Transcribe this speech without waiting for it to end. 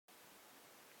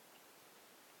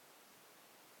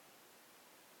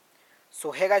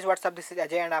So hey guys what's up, this is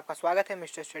Ajay and आपका स्वागत है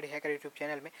mister study hacker YouTube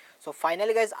channel में। सो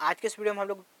फाइनली गाइस आज के इस वीडियो में हम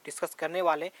लोग डिस्कस करने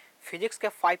वाले फिजिक्स के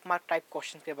 5 मार्क टाइप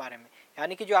क्वेश्चन के बारे में।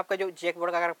 यानी कि जो आपका जो जेक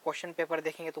बोर्ड का अगर क्वेश्चन पेपर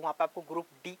देखेंगे तो वहाँ पे आपको ग्रुप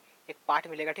डी एक पार्ट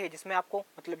मिलेगा, ठीक है, जिसमें आपको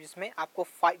मतलब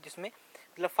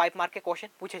 5 मार्क के क्वेश्चन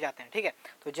पूछे जाते हैं, ठीक है।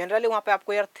 तो जनरली वहाँ पे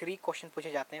आपको यार 3 क्वेश्चन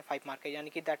पूछे जाते हैं 5 मार्क के, यानी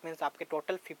कि दैट मीन्स आपके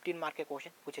टोटल 15 मार्क के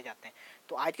क्वेश्चन पूछे जाते हैं।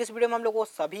 तो आज के इस वीडियो में हम लोग वो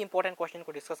सभी इंपॉर्टेंट क्वेश्चन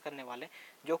को डिस्कस करने वाले हैं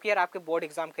जो कि यार आपके बोर्ड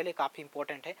एग्जाम के लिए काफ़ी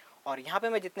इंपॉर्टेंट है। और यहाँ पे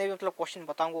मैं जितने भी मतलब क्वेश्चन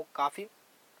बताऊँगा वो काफ़ी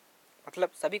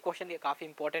सभी क्वेश्चन ये काफ़ी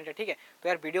इंपॉर्टेंट है, ठीक है। तो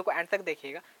यार वीडियो को एंड तक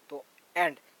देखिएगा। तो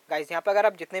एंड गाइस यहाँ पे अगर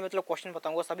आप जितने मतलब क्वेश्चन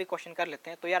बताऊंगा सभी क्वेश्चन कर लेते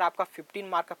हैं तो यार आपका 15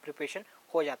 मार्क का प्रिपरेशन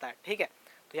हो जाता है, ठीक है।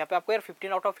 तो यहाँ पे आपको यार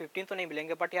 15 आउट ऑफ 15 तो नहीं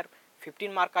मिलेंगे, बट यार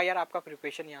 15 मार्क का यार आपका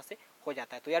प्रिपरेशन यहाँ से हो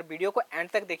जाता है। तो यार वीडियो को एंड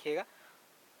तक देखिएगा,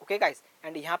 ओके गाइस।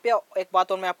 एंड यहाँ पे एक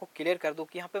बात और मैं आपको क्लियर कर दूँ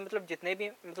कि यहाँ पे मतलब जितने भी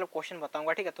मतलब क्वेश्चन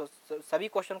बताऊंगा, ठीक है, तो सभी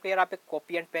क्वेश्चन को यार आप एक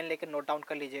कॉपी एंड पेन लेकर नोट डाउन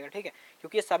कर लीजिएगा, ठीक है,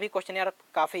 क्योंकि ये सभी क्वेश्चन यार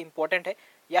काफ़ी इंपॉर्टेंट है।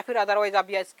 या फिर अदरवाइज आप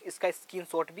यार इसका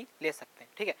स्क्रीनशॉट भी ले सकते हैं,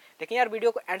 ठीक है। लेकिन यार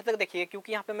वीडियो को एंड तक देखिए,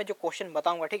 क्योंकि यहाँ पे मैं जो क्वेश्चन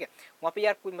बताऊँगा, ठीक है, वहाँ पे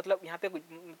यार कुछ मतलब यहाँ पे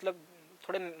मतलब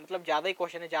थोड़े मतलब ज़्यादा ही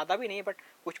क्वेश्चन है, ज़्यादा भी नहीं है बट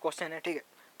कुछ क्वेश्चन है, ठीक है।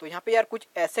 तो यहाँ पे यार कुछ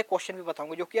ऐसे क्वेश्चन भी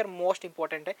बताऊँगा जो कि यार मोस्ट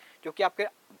इंपॉर्टेंट है, जो कि आपके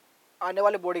आने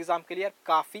वाले बोर्ड एग्जाम के लिए यार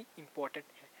काफ़ी इंपॉर्टेंट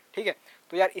है, ठीक है।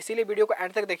 तो यार इसीलिए वीडियो को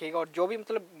एंड तक देखिएगा, और जो भी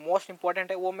मतलब मोस्ट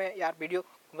इंपॉर्टेंट है वो मैं यार वीडियो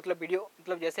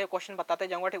मतलब जैसे क्वेश्चन बताते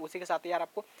जाऊंगा, ठीक, उसी के साथ यार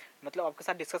आपको मतलब आपके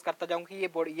साथ डिस्कस करता जाऊंगा कि ये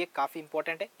बोर्ड ये काफ़ी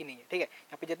इंपॉर्टेंट है कि नहीं है, ठीक है।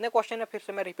 यहाँ पे जितने क्वेश्चन है फिर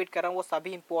से मैं रिपीट कर रहा हूँ वो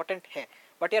सभी इंपॉर्टेंट है,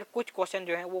 बट यार कुछ क्वेश्चन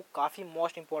जो है वो काफ़ी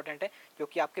मोस्ट इंपॉर्टेंट है जो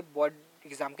कि आपके बोर्ड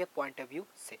एग्जाम के पॉइंट ऑफ व्यू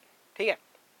से, ठीक है।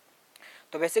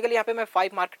 तो बेसिकली यहाँ पे मैं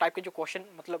 5 मार्क टाइप के जो क्वेश्चन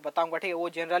मतलब बताऊंगा, ठीक है, वो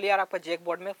जनरली यार आपका जेक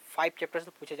बोर्ड में 5 चैप्टर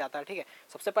से पूछे जाता है, ठीक है।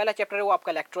 सबसे पहला चैप्टर है वो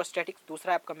आपका इलेक्ट्रोस्टैटिक्स,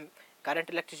 दूसरा है आपका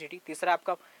करंट इलेक्ट्रिसिटी, तीसरा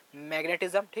आपका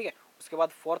मैग्नेटिज्म, ठीक है। उसके बाद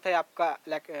फोर्थ है आपका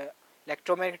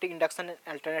electromagnetic induction and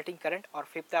alternating current, और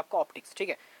फिफ्थ है आपका ऑप्टिक्स, ठीक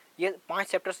है। ये 5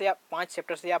 चैप्टर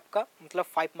से आपका मतलब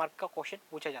 5 मार्क का क्वेश्चन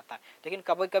पूछा जाता है। लेकिन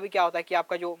कभी कभी क्या होता है कि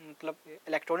आपका जो मतलब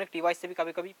इलेक्ट्रॉनिक डिवाइस से भी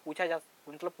कभी कभी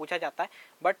पूछा जाता है,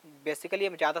 बट बेसिकली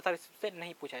ज़्यादातर इससे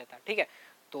नहीं पूछा जाता, ठीक है।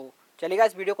 तो चलिएगा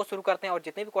इस वीडियो को शुरू करते हैं, और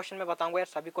जितने भी क्वेश्चन मैं बताऊंगा यार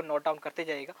सभी को नोट डाउन करते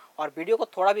जाइएगा, और वीडियो को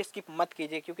थोड़ा भी स्किप मत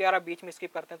कीजिए, क्योंकि यार आप बीच में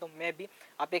स्किप करते हैं तो मैं भी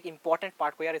आप एक इंपॉर्टेंट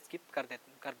पार्ट को यार स्किप कर दे,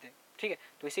 ठीक है।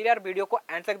 तो इसीलिए यार वीडियो को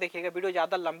एंड तक देखिएगा, वीडियो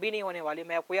ज़्यादा लंबी नहीं होने वाली,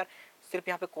 मैं आपको यार सिर्फ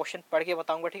यहाँ पे क्वेश्चन पढ़ के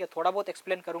बताऊंगा, ठीक है। थोड़ा बहुत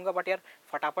एक्सप्लेन करूंगा बट यार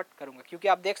फटाफट करूंगा, क्योंकि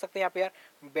आप देख सकते हैं यहाँ पे यार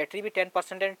बैटरी भी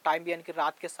 10% है, टाइम भी यानी कि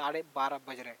रात के 12:30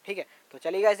 बज रहे हैं, ठीक है। तो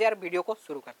चलिएगा यार वीडियो को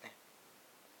शुरू करते हैं।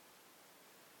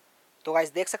 तो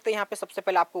गाइस देख सकते हैं यहाँ पे सबसे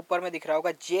पहले आपको ऊपर में दिख रहा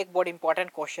होगा जेक board important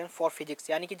question for physics,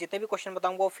 यानी कि जितने भी क्वेश्चन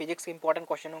बताऊंगा वो फिजिक्स के इंपॉर्टेंट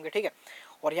क्वेश्चन होंगे, ठीक है।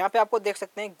 और यहाँ पे आपको देख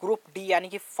सकते हैं ग्रुप डी यानी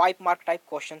कि 5 मार्क टाइप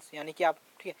क्वेश्चन, यानी कि आप,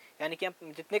 ठीक है, यानी कि आप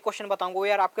जितने क्वेश्चन बताऊंगा वो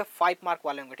यार आपके 5 मार्क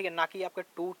वाले होंगे, ठीक है, ना कि आपके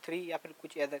 2, 3 या फिर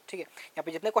कुछ अदर, ठीक है। यहाँ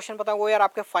पे जितने क्वेश्चन बताऊंगा वो यार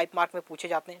आपके 5 मार्क में पूछे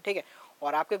जाते हैं, ठीक है।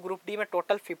 और आपके ग्रुप डी में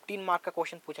टोटल 15 मार्क का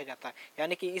क्वेश्चन पूछा जाता है,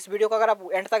 यानी कि इस वीडियो को अगर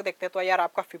आप एंड तक देखते हैं तो यार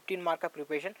आपका 15 मार्क का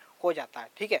प्रिपरेशन हो जाता है,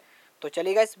 ठीक है। तो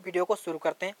चलिएगा इस वीडियो को शुरू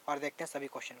करते हैं और देखते हैं सभी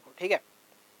क्वेश्चन को, ठीक है।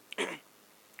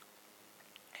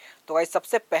 तो गाइस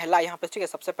सबसे पहला यहाँ पे, ठीक है,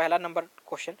 सबसे पहला नंबर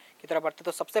क्वेश्चन की तरफ बढ़ते हैं।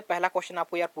 तो सबसे पहला क्वेश्चन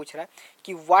आपको यार पूछ रहा है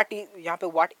कि व्हाट इज, यहाँ पे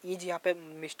व्हाट इज, यहाँ पे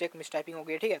मिसटाइपिंग हो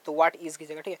गई है, ठीक है। तो व्हाट इज की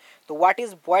जगह, ठीक है, तो व्हाट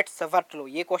इज बॉयट-सवर्ट लॉ,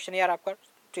 ये क्वेश्चन यार आपका,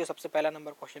 ठीक है, सबसे पहला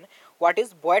नंबर क्वेश्चन है व्हाट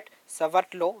इज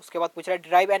बॉयट-सवर्ट लॉ। उसके बाद पूछ रहा है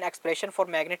derive an expression for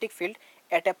magnetic field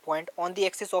at A point on the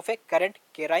axis of A current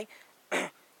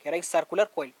carrying circular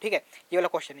coil, ठीक है, ये वाला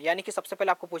क्वेश्चन है। यानी कि सबसे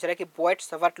पहले आपको पूछ रहा है कि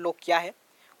बॉयट-सवर्ट लॉ क्या है।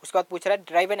 उसके बाद पूछ रहा है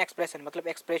ड्राइव एन एक्सप्रेशन, मतलब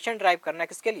एक्सप्रेशन ड्राइव करना है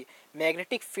किसके लिए,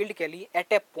 मैग्नेटिक फील्ड के लिए,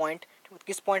 एट ए पॉइंट,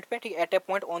 किस पॉइंट पे, ठीक है, eight A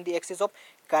point on the axis of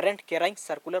current carrying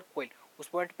circular coil, उस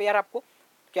पॉइंट पे यार आपको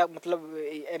क्या मतलब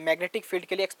मैग्नेटिक फील्ड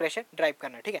के लिए एक्सप्रेशन ड्राइव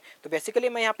करना है, ठीक है। तो बेसिकली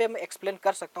मैं यहाँ पे एक्सप्लेन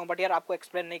कर सकता हूँ, बट यार आपको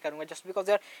एक्सप्लेन नहीं करूँगा, जस्ट बिकॉज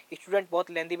यार स्टूडेंट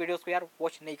बहुत लेंदी वीडियोस को यार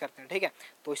वॉच नहीं करते हैं, ठीक है।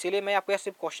 तो इसीलिए मैं आपको यार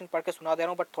सिर्फ क्वेश्चन पढ़ के सुना दे रहा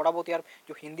हूँ, बट थोड़ा बहुत यार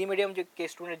जो हिंदी मीडियम के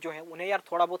स्टूडेंट जो है उन्हें यार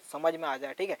थोड़ा बहुत समझ में आ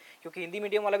जाए, ठीक है, क्योंकि हिंदी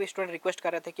मीडियम वाला भी स्टूडेंट रिक्वेस्ट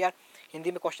कर रहे थे कि यार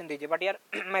हिंदी में क्वेश्चन दीजिए, बट यार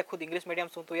मैं खुद इंग्लिश मीडियम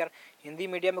से हूँ, तो यार हिंदी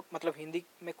मीडियम में मतलब हिंदी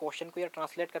में क्वेश्चन को यार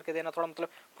ट्रांसलेट करके देना थोड़ा मतलब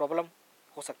प्रॉब्लम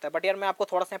हो सकता है, बट यार मैं आपको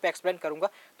थोड़ा सा यहाँ पे एक्सप्लेन करूँगा,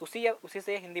 तो उसी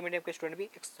से हिंदी मीडियम के स्टूडेंट भी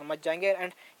समझ जाएंगे,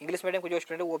 एंड इंग्लिश मीडियम के जो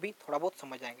स्टूडेंट है वो भी थोड़ा बहुत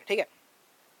समझ जाएंगे, ठीक है।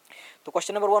 तो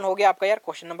क्वेश्चन नंबर 1 हो गया आपका यार,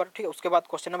 क्वेश्चन नंबर, ठीक है। उसके बाद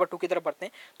क्वेश्चन नंबर 2 की तरफ बढ़ते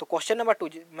हैं। तो क्वेश्चन नंबर 2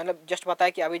 मतलब जस्ट बताया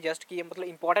कि अभी जस्ट कि ये मतलब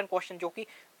इंपॉर्टेंट क्वेश्चन, जो कि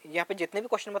यहाँ पे जितने भी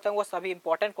क्वेश्चन बताऊंगा वो सभी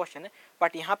इंपॉर्टेंट क्वेश्चन है,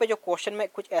 बट यहाँ पे जो क्वेश्चन में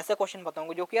कुछ ऐसे क्वेश्चन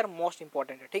बताऊंगा जो कि यार मोस्ट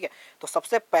इंपॉर्टेंट है, ठीक है। तो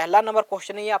सबसे पहला नंबर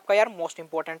क्वेश्चन है ये आपका यार मोस्ट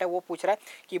इंपॉर्टेंट है, वो पूछ रहा है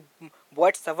कि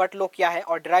बॉयट-सवर्ट लॉ क्या है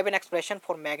और drive an expression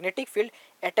for magnetic field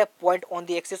at A point on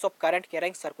the axis of current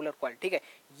carrying circular coil, ठीक है।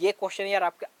 ये क्वेश्चन यार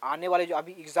आपके आने वाले जो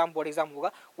अभी एग्जाम बोर्ड एग्जाम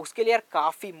होगा उसके लिए यार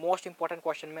काफी मोस्ट इंपॉर्टेंट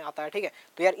क्वेश्चन में आता है, ठीक है।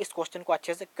 तो यार इस क्वेश्चन को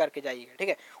अच्छे से करके जाइएगा, ठीक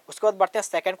है। उसके बाद बढ़ते हैं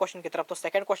सेकंड क्वेश्चन की तरफ। तो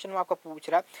सेकंड क्वेश्चन में आपको पूछ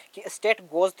रहा है कि state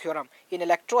goes theorem in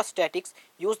electrostatics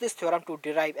use this theorem to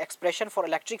derive expression for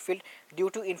electric field due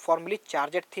to informally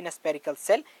charged thin spherical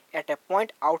shell eight A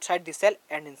point outside the cell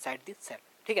and inside the cell,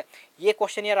 ठीक है। ये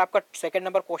question यार आपका second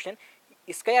number question,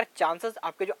 इसका यार chances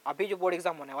आपके जो अभी जो बोर्ड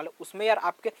एग्जाम होने वाले उसमें यार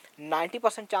आपके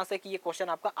 90% चांस है कि ये क्वेश्चन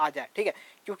आपका आ जाए, ठीक है।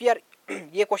 क्योंकि यार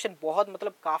ये क्वेश्चन बहुत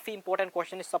मतलब काफी इंपॉर्टेंट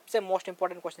क्वेश्चन है, सबसे मोस्ट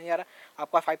इंपॉर्टेंट क्वेश्चन यार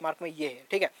आपका 5 मार्क में ये है,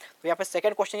 ठीक है। तो यहाँ पे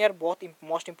सेकंड क्वेश्चन यार बहुत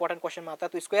मोस्ट इंपॉर्टेंट क्वेश्चन में आता है,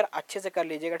 तो इसको यार अच्छे से कर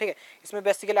लीजिएगा, ठीक है। इसमें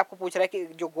बेसिकली आपको पूछ रहा है कि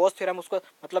जो गोज थ्योरम उसको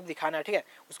मतलब दिखाना है, ठीक है,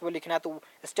 उसको लिखना है। तो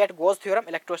स्टेट गोज थ्योरम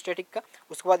इलेक्ट्रोस्टैटिक का,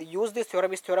 उसके बाद यूज दिस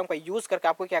थ्योरम, इस थ्योरम का यूज करके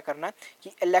आपको क्या करना है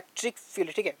कि इलेक्ट्रिक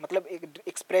फील्ड, ठीक है, मतलब एक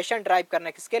एक्सप्रेशन ड्राइव करना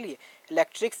है किसके लिए,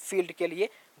 इलेक्ट्रिक फील्ड के लिए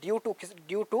due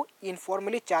to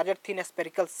informally charged thin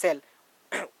spherical shell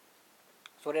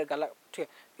sorry गला, ठीक है।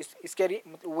 इसके लिए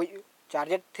मतलब वही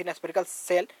चार्जड थिन स्फेरिकल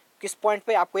सेल किस पॉइंट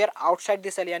पे आपको यार आउटसाइड द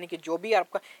सेल, यानी कि जो भी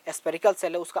आपका स्फेरिकल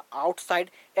सेल है उसका outside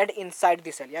and inside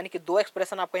the cell, यानी कि दो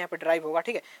एक्सप्रेशन आपको यहाँ पे ड्राइव होगा,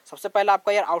 ठीक है। सबसे पहला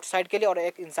आपका यार आउटसाइड के लिए और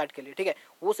एक इनसाइड के लिए, ठीक है।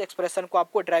 उस एक्सप्रेशन को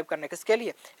आपको ड्राइव करना है किसके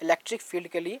लिए, इलेक्ट्रिक फील्ड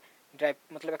के लिए ड्राइव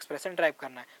मतलब एक्सप्रेशन ड्राइव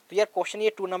करना है। तो यार क्वेश्चन ये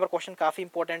 2 नंबर क्वेश्चन काफी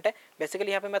इंपॉर्टेंट है।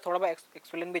 बेसिकली यहाँ पे मैं थोड़ा बहुत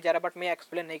एक्सप्लेन भी जा रहा है, बट मैं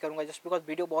एक्सप्लेन नहीं करूंगा जस्ट बिकॉज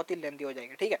वीडियो बहुत ही लेंथी हो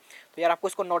जाएगी, ठीक है। तो यार आपको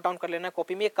इसको नोट डाउन कर लेना है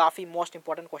कॉपी में, ये काफी मोस्ट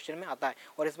इंपॉर्टेंट क्वेश्चन में आता है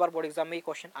और इस बार बोर्ड एग्जाम में ये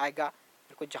क्वेश्चन आएगा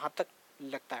मेरे को जहाँ तक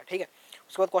लगता है, ठीक है।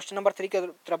 उसके बाद क्वेश्चन नंबर 3 की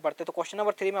तरफ बढ़ते हैं। तो क्वेश्चन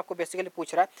नंबर 3 में आपको बेसिकली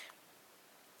पूछ रहा है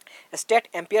state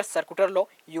ampere circular law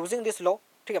using this law,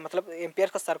 ठीक है, मतलब एम्पियर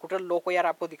का सर्कुलर लॉ को यार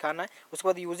आपको दिखाना है। उसके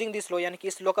बाद यूजिंग दिस लॉ यानी कि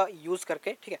इस लॉ का यूज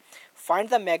करके, ठीक है, फाइंड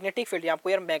द मैग्नेटिक फील्ड, आपको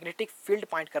यार मैग्नेटिक फील्ड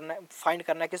फाइंड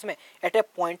करना है किसमें, एट ए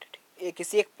पॉइंट,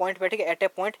 किसी एक पॉइंट पे, ठीक है, eight A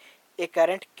point A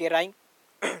current कैराइंग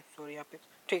sorry यहाँ पे,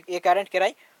 ठीक, ए करंट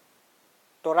कैराइंग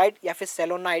टोराइड या फिर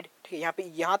सेलोनाइड, ठीक है।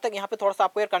 यहाँ पे थोड़ा सा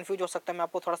आपको यार कंफ्यूज हो सकता है, मैं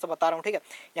आपको थोड़ा सा बता रहा हूँ, ठीक है।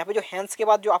 यहाँ पे जो हैंस के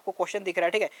बाद जो आपको क्वेश्चन दिख रहा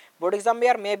है, ठीक है, बोर्ड एग्जाम में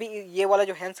यार मे भी ये वाला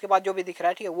जो हैंस के बाद जो भी दिख रहा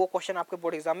है, ठीक है, वो क्वेश्चन आपके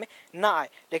बोर्ड एग्जाम में ना आए,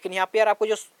 लेकिन यहाँ पे यार आपको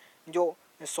जो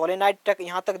सोलेनाइड तक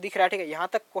यहाँ तक दिख रहा है, ठीक है, यहाँ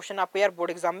तक क्वेश्चन आपको यार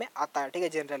बोर्ड एग्जाम में आता है, ठीक है,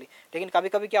 जनरली। लेकिन कभी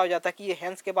कभी क्या हो जाता है कि ये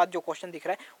हैंस के बाद जो क्वेश्चन दिख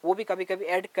रहा है वो भी कभी कभी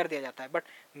ऐड कर दिया जाता है, बट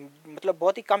मतलब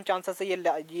बहुत ही कम चांसेस है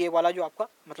ये वाला जो आपका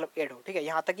मतलब ऐड हो, ठीक है।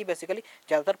 यहाँ तक ही बेसिकली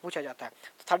ज़्यादातर पूछा जाता है।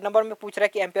 तो थर्ड नंबर में पूछ रहा है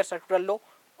कि एम्पियर सर्कुलर लॉ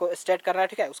को स्टेट करना है,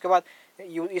 ठीक है। उसके बाद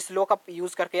इस लॉ का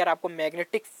यूज़ करके यार आपको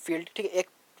मैग्नेटिक फील्ड, ठीक है, एक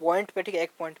पॉइंट पे, ठीक है,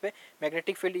 एक पॉइंट पे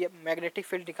मैग्नेटिक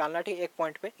फील्ड निकालना है, ठीक है, एक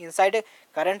पॉइंट पे इनसाइड ए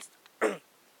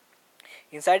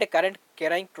करंट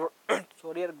कैराइंग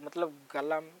सॉरी मतलब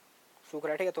गला सूख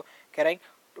रहा है, ठीक है। तो कैराइंग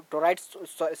टोराइड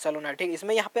सेलोनाइड, ठीक है।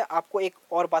 इसमें यहाँ पे आपको एक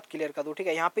और बात क्लियर कर दूँ, ठीक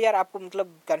है। यहाँ पे यार आपको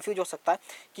मतलब कंफ्यूज हो सकता है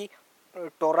कि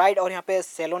टोराइड और यहाँ पे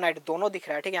सेलोनाइड दोनों दिख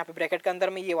रहा है, ठीक है, यहाँ पे ब्रैकेट के अंदर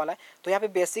में ये वाला है। तो यहाँ पे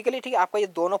बेसिकली, ठीक है, आपका ये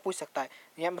दोनों पूछ सकता है,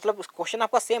 यहाँ मतलब क्वेश्चन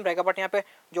आपका सेम रहेगा, बट यहाँ पे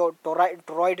जो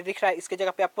टोराइड दिख रहा है इसकी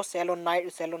जगह पे आपको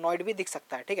सेलोनॉइड भी दिख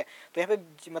सकता है, ठीक है। तो यहाँ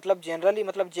पे मतलब जनरली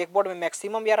मतलब जेक बोर्ड में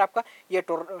मैक्सिमम यार आपका ये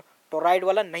टोराइड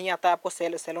वाला नहीं आता है, आपको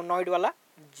सेलोनॉइड वाला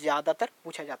ज़्यादातर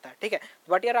पूछा जाता है, ठीक है।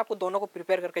 बट यार आपको दोनों को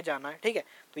प्रिपेयर करके जाना है, ठीक है।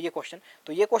 तो ये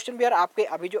क्वेश्चन भी यार आपके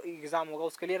अभी जो एग्जाम होगा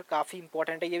उसके लिए काफ़ी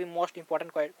इंपॉर्टेंट है, ये भी मोस्ट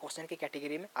इंपॉर्टेंट क्वेश्चन की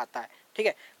कैटेगरी में आता है, ठीक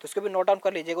है। तो इसको भी नोट डाउन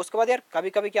कर लीजिएगा। उसके बाद यार कभी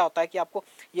कभी क्या होता है कि आपको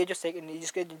ये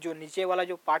जिसके जो नीचे वाला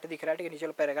जो पार्ट दिख रहा है, ठीक है, नीचे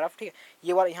वाला पैराग्राफ, ठीक है,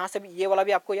 ये वाला यहाँ से भी ये वाला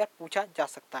भी आपको यार पूछा जा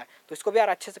सकता है। तो इसको भी यार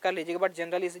अच्छे से कर लीजिएगा, बट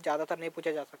जनरली इसे ज़्यादातर नहीं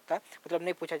पूछा जा सकता है, मतलब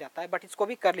नहीं पूछा जाता है, बट इसको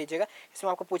भी कर लीजिएगा।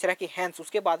 इसमें आपको पूछ रहा है कि हैंस,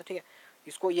 उसके बाद, ठीक है,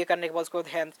 इसको ये करने के बाद उसके बाद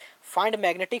हैंस फाइंड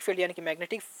मैग्नेटिक फील्ड, यानी कि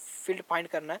मैग्नेटिक फील्ड फाइंड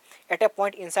करना है eight A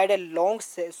point inside a long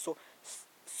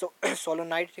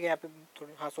solenoid, ठीक है, यहाँ पे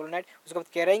थोड़ी हाँ सोलोनाइड, उसके बाद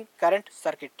कैरिंग करंट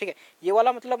सर्किट, ठीक है। ये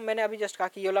वाला मतलब मैंने अभी जस्ट कहा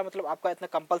कि ये वाला मतलब आपका इतना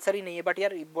कंपलसरी नहीं है, बट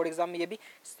यार बोर्ड एग्जाम में ये भी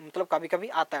मतलब कभी कभी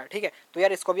आता है, ठीक है। तो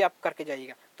यार इसको भी आप करके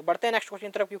जाइएगा। तो बढ़ते हैं नेक्स्ट क्वेश्चन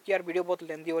की तरफ, क्योंकि यार वीडियो बहुत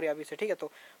लेंदी हो रही है अभी से, ठीक है।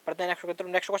 तो बढ़ते हैं नेक्स्ट क्वेश्चन तरफ।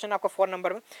 नेक्स्ट क्वेश्चन आपका 4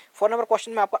 नंबर में, 4 नंबर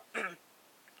क्वेश्चन में आपका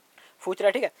पूछ रहा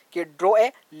है, ठीक है, कि ड्रॉ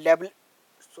ए लेवल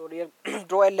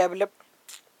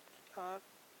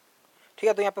ठीक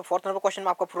है। तो यहाँ पे 4th नंबर क्वेश्चन में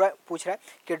आपको पूरा पूछ रहा है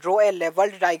कि ड्रॉ ए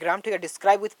लेवल्ड डायग्राम, ठीक है,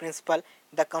 describe with principal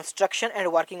the construction and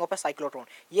working of A cyclotron.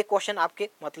 ये क्वेश्चन आपके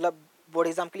मतलब बोर्ड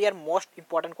एग्जाम के लिए यार मोस्ट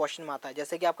इंपॉर्टेंट क्वेश्चन में आता है,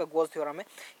 जैसे कि आपका गोल्स थ्योरम है।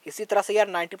 इसी तरह से यार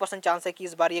 90% चांस है कि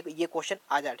इस बार ये क्वेश्चन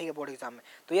आ जाए, ठीक है, बोर्ड एग्जाम में।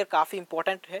 तो यार काफ़ी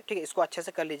इंपॉर्टेंट है, ठीक है, इसको अच्छे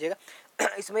से कर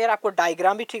लीजिएगा। इसमें यार आपको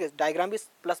डायग्राम भी, ठीक है, डायग्राम भी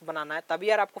प्लस बनाना है, तभी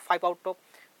यार आपको 5 आउट ऑफ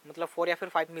मतलब 4 या फिर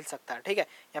 5 मिल सकता है, ठीक है।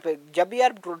 यहाँ पे जब भी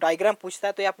यार डायग्राम पूछता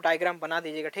है तो आप डायग्राम बना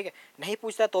दीजिएगा, ठीक है। नहीं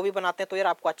पूछता है तो भी बनाते हैं तो यार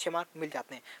आपको अच्छे मार्क मिल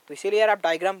जाते हैं। तो इसीलिए यार आप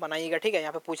डायग्राम बनाइएगा, ठीक है।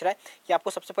 यहाँ पे पूछ रहा है कि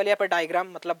आपको सबसे पहले यहाँ पे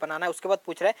डायग्राम मतलब बनाना है, उसके बाद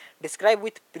पूछ रहा है डिस्क्राइब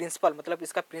विथ प्रिंसिपल, मतलब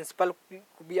इसका प्रिंसिपल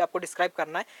भी आपको डिस्क्राइब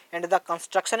करना है, and the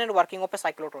construction and working of A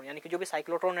cyclotron, यानी कि जो भी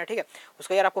साइक्लोट्रॉन है, ठीक है,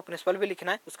 उसका यार आपको प्रिंसिपल भी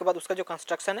लिखना है। उसके बाद उसका जो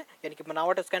कंस्ट्रक्शन है यानी कि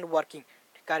बनावट उसका एंड वर्किंग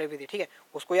कार्यविधि, ठीक है,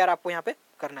 उसको यार आपको यहाँ पे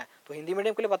करना है। तो हिंदी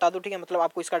मीडियम के लिए बता दूं, ठीक है, मतलब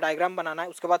आपको इसका डायग्राम बनाना है,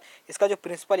 उसके बाद इसका जो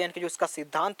प्रिंसिपल यानी कि जो इसका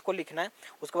सिद्धांत को लिखना है,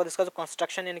 उसके बाद इसका जो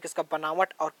कंस्ट्रक्शन यानी कि इसका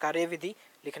बनावट और कार्यविधि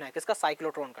लिखना है किसका,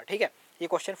 साइक्लोट्रॉन का, ठीक है। ये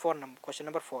क्वेश्चन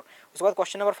नंबर 4। उसके बाद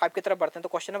क्वेश्चन नंबर 5 की तरफ बढ़ते हैं। तो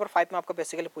क्वेश्चन नंबर 5 में आपको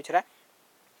बेसिकली पूछ रहा है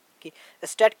कि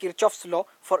state Kirchhoff's law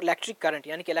for electric current,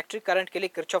 यानी कि इलेक्ट्रिक करंट के लिए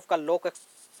किरचॉफ का लॉ का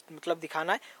मतलब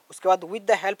दिखाना है। उसके बाद with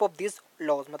the help of this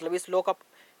laws, मतलब इस लॉ का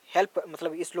हेल्प,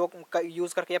 मतलब इस लॉ का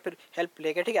यूज करके या फिर हेल्प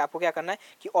लेके, ठीक है, आपको क्या करना है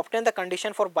कि obtain the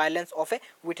condition for balance of A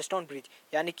Wheatstone bridge,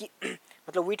 यानी कि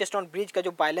मतलब व्हीटस्टोन ब्रिज का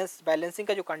जो बैलेंसिंग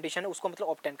का जो कंडीशन है उसको मतलब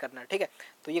ऑब्टेन करना है, ठीक है।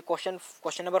 तो ये क्वेश्चन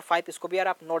नंबर 5, इसको भी यार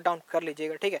आप नोट डाउन कर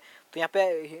लीजिएगा, ठीक है। तो यहाँ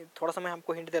पे थोड़ा सा मैं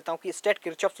हमको हिंट देता हूँ कि state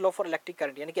Kirchhoff's law for electric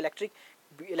current, यानी कि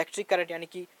इलेक्ट्रिक करंट, यानी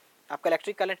कि आपका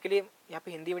इलेक्ट्रिक करंट के लिए यहाँ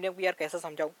पे हिंदी मीडियम को यार कैसे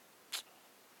समझाऊँ,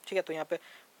 ठीक है। तो यहाँ पे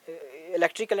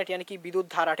इलेक्ट्रिक करंट यानी कि विद्युत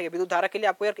धारा, ठीक है, विद्युत धारा के लिए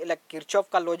आपको यार किरचॉफ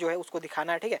का लॉ जो है उसको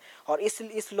दिखाना है, ठीक है। और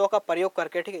इस लॉ का प्रयोग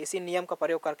करके, ठीक है, इसी नियम का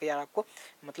प्रयोग करके यार आपको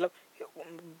मतलब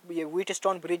ये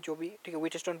व्हीटस्टोन ब्रिज जो भी, ठीक है,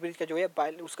 व्हीटस्टोन ब्रिज का जो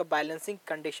है उसका बैलेंसिंग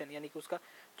कंडीशन, यानी कि उसका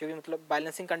जो भी मतलब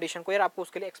बैलेंसिंग कंडीशन को यार आपको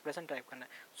उसके लिए एक्सप्रेशन ड्राइव करना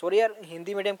है। सॉरी यार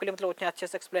हिंदी मीडियम के लिए मतलब उतने अच्छे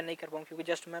से एक्सप्लेन नहीं कर पाऊँ, क्योंकि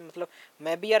जस्ट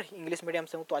मैं भी यार इंग्लिश मीडियम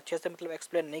से हूँ, तो अच्छे से मतलब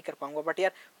एक्सप्लेन नहीं कर पाऊंगा, बट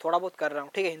यार थोड़ा बहुत कर रहा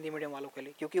हूँ, ठीक है, हिंदी मीडियम वालों के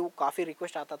लिए, क्योंकि वो काफ़ी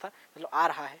रिक्वेस्ट आता था, मतलब आ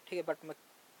रहा है, ठीक है, बट मैं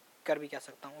कर भी क्या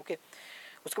सकता हूँ, ओके।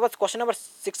 उसके बाद क्वेश्चन नंबर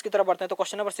 6 की तरफ बढ़ते हैं। तो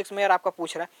क्वेश्चन नंबर 6 में यार आपका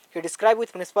पूछ रहा है कि describe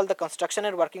with principal the construction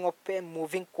and working of a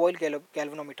moving coil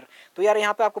galvanometer. तो यार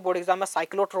यहाँ पे आपको बोर्ड एग्जाम में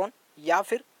साइक्लोट्रॉन या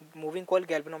फिर मूविंग कोयल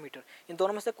गैल्वेनोमीटर, इन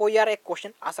दोनों में से कोई यार एक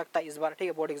क्वेश्चन आ सकता है इस बार, ठीक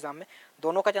है, बोर्ड एग्जाम में।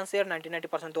 दोनों का चांस यार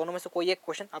 90% दोनों में से कोई एक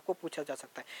क्वेश्चन आपको पूछा जा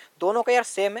सकता है। दोनों का यार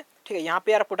सेम है, ठीक है। यहाँ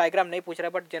पे यार आपको डायग्राम नहीं पूछ रहा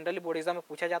है, बट जनरली बोर्ड एग्जाम में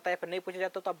पूछा जाता है, फिर नहीं पूछा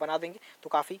जाता तो आप बना देंगे तो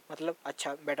काफ़ी मतलब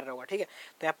अच्छा बेटर होगा, ठीक है।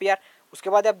 तो यहाँ पे यार उसके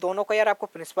बाद आप दोनों का यार आपको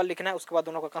प्रिंसिपल लिखना है, उसके बाद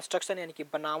दोनों का कंस्ट्रक्शन यानी कि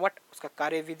बनावट, उसका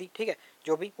कार्यविधि, ठीक है,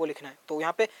 जो भी वो लिखना है। तो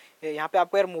यहाँ पे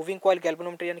आपको यार मूविंग कॉइल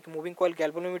गैल्वेनोमीटर यानी कि मूविंग कॉइल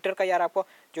गैल्वेनोमीटर का यार आपको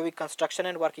जो भी कंस्ट्रक्शन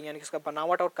एंड वर्किंग यानी कि इसका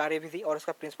बनावट और कार्यविधि और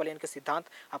इसका प्रिंसिपल यानी कि सिद्धांत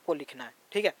आपको लिखना है,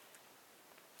 ठीक है।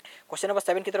 क्वेश्चन नंबर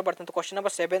 7 की तरफ बढ़ते हैं। तो क्वेश्चन नंबर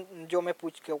 7 जो मैं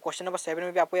क्वेश्चन नंबर 7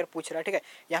 में भी आपको यार पूछ रहा है, ठीक है।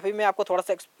 यहाँ पे मैं आपको थोड़ा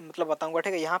सा मतलब बताऊंगा,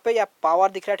 ठीक है। यहाँ पे यार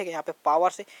पावर दिख रहा है, ठीक है, यहाँ पे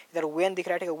पावर से इधर वेन दिख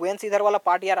रहा है, ठीक है। वेन से इधर वाला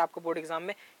पार्ट यार आपको बोर्ड एग्जाम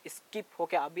में स्किप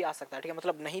होकर आप भी आ सकता है, ठीक है,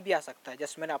 मतलब नहीं भी आ सकता है,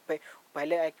 जस्ट मैंने आप पे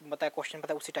पहले एक बताया क्वेश्चन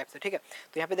बताया उसी टाइप से, ठीक है।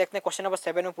 तो यहाँ पे देखते हैं क्वेश्चन नंबर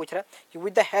 7 में पूछ रहा है कि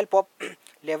with the help of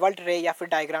levelled रे या फिर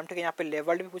डायग्राम, ठीक है, यहाँ पे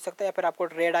लेवल्ड भी पूछ सकता है या फिर आपको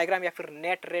रे डायग्राम या फिर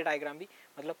नेट रे डायग्राम भी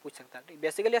मतलब पूछ सकता है।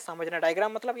 बेसिकली समझना,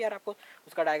 डायग्राम मतलब यार आपको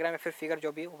उसका डायग्राम या फिर फिगर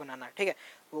जो भी वो बनाना है, ठीक है,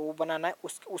 वो बनाना है।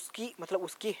 उसकी मतलब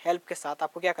उसकी हेल्प के साथ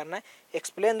आपको क्या करना है,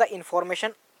 explain the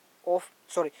information of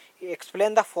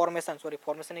explain the formation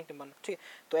formation एक बना, ठीक है।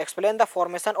 तो explain the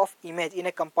formation of image in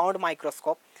A compound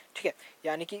microscope, ठीक है,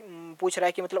 यानी कि पूछ रहा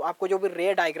है कि मतलब आपको जो भी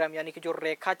रे डायग्राम यानी कि जो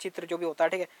रेखा चित्र जो भी होता है,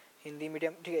 ठीक है, हिंदी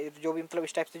मीडियम, ठीक है, जो भी मतलब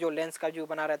इस टाइप से जो लेंस का जो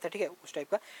बना रहता है, ठीक है, उस टाइप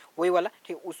का वही वाला,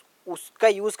 ठीक है, उसका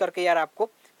यूज़ करके यार आपको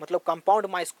मतलब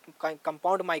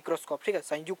कंपाउंड माइक्रोस्कोप, ठीक है,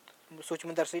 संयुक्त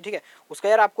सूक्ष्मदर्शी, ठीक है, उसका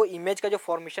यार आपको इमेज का जो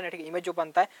फॉर्मेशन है, ठीक है, इमेज जो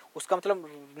बनता है उसका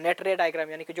मतलब नेट रे डायग्राम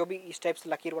यानी कि जो भी इस टाइप से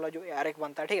लकीर वाला जो आरेख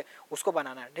बनता है, ठीक है, उसको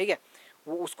बनाना है, ठीक है,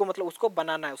 वो उसको मतलब उसको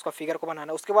बनाना है, उसका फिगर को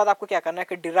बनाना है। उसके बाद आपको क्या करना है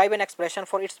कि derive an expression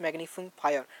for its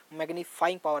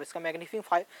magnifying power, इसका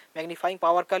मैग्नीफाइंग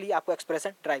पावर का लिए आपको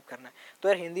एक्सप्रेशन ड्राइव करना है। तो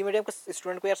यार हिंदी मीडियम के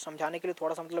स्टूडेंट को यार समझाने के लिए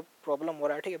थोड़ा सा मतलब प्रॉब्लम हो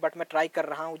रहा है, ठीक है, बट मैं ट्राई कर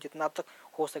रहा हूँ जितना तक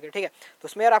हो सके, ठीक है। तो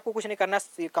उसमें यार आपको कुछ नहीं करना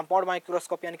है, कंपाउंड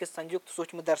माइक्रोस्कोप यानी कि संयुक्त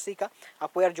सूक्ष्मदर्शी का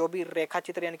आपको यार जो भी रेखा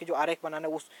चित्र यानी कि जो आरेख बनाना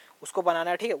है उसको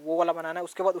बनाना है, ठीक है, वो वाला बनाना है।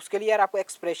 उसके बाद उसके लिए यार आपको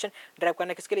एक्सप्रेशन ड्राइव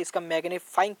करना है, किसके लिए, इसका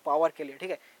मैग्नीफाइंग पावर के लिए,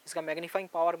 ठीक है, इसका मैग्नीफाइंग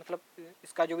पावर मतलब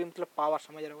इसका जो भी मतलब पावर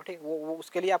समझ रहे हो, ठीक है, वो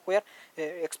उसके लिए आपको यार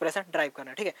एक्सप्रेशन ड्राइव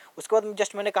करना है, ठीक है। उसके बाद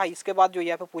जस्ट मैंने कहा इसके बाद जो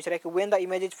यहाँ पे पूछ रहा है कि when the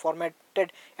image is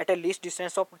formatted eight A least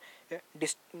distance of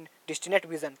डिस्टिनेट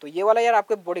vision, तो ये वाला यार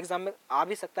आपके बोर्ड एग्जाम में आ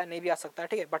भी सकता है, नहीं भी आ सकता है,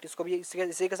 ठीक है, बट इसको भी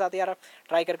इसी के साथ यार आप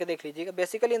ट्राई करके देख लीजिएगा।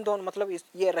 बेसिकली इन दोनों मतलब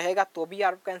ये रहेगा तो भी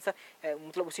यार आपका आंसर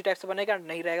मतलब उसी टाइप से बनेगा,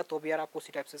 नहीं रहेगा तो भी यार आपको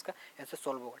उसी टाइप से इसका आंसर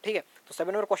सॉल्व होगा, ठीक है। तो 7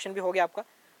 नंबर क्वेश्चन भी हो गया आपका।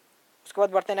 उसके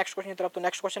बाद बढ़ते हैं नेक्स्ट क्वेश्चन की तरफ। तो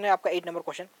नेक्स्ट क्वेश्चन है आपका 8 नंबर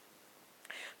क्वेश्चन।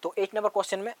 तो 8 नंबर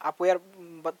क्वेश्चन में आपको यार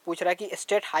पूछ रहा है कि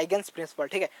स्टेट हाइगेंस प्रिंसिपल,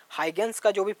 ठीक है, हाइगेंस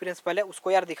का जो भी प्रिंसिपल है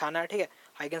उसको यार दिखाना है, ठीक है,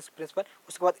 हाइगेंस प्रिंसिपल।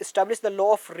 उसके बाद establish the law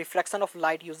of reflection of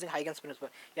light using Huygens principal,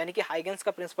 यानी कि हाइगेंस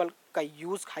प्रिंसिपल का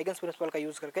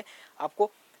यूज करके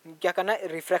आपको क्या करना है,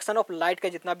 रिफ्रैक्शन ऑफ लाइट का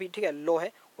जितना भी, ठीक है, लॉ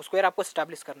है उसको यार आपको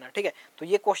स्टैब्लिश करना है, ठीक है। तो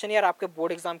ये क्वेश्चन यार आपके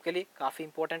बोर्ड एग्जाम के लिए काफी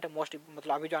इंपॉर्टेंट है, मोस्ट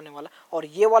मतलब अभी जो आने वाला, और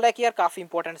ये वाला है कि यार काफी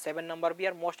इंपॉर्टेंट 7 नंबर भी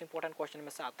यार मोस्ट इंपॉर्टेंट क्वेश्चन में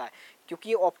से आता है, क्योंकि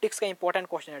ये ऑप्टिक्स का इंपॉर्टेंट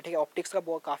क्वेश्चन है, ठीक है, ऑप्टिक्स का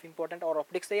बहुत काफी इंपॉर्टेंट, और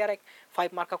ऑप्टिक्स से यार एक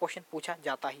 5 मार्क का क्वेश्चन पूछा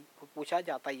जाता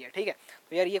ही है, ठीक है।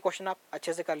 तो यार ये क्वेश्चन आप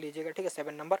अच्छे से कर लीजिएगा, ठीक है,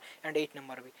 7 नंबर एंड 8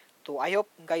 नंबर भी। तो आई होप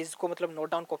गाइस इसको मतलब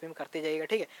नोट डाउन कॉपी में करते जाइएगा,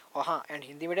 ठीक है। और हाँ, एंड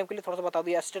हिंदी मीडियम के लिए थोड़ा सा बता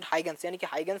दूँ, स्टेट हाइगेंस यानी कि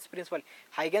हाइगेंस प्रिंसिपल,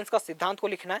 हाइगेंस का सिद्धांत को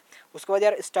लिखना है। उसके बाद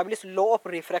यार establish law of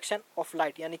refraction of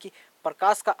light, यानी कि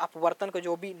प्रकाश का अपवर्तन का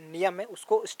जो भी नियम है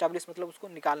उसको स्टैब्लिश मतलब उसको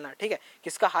निकालना है, ठीक है,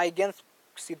 किसका, हाइगेंस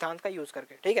सिद्धांत का यूज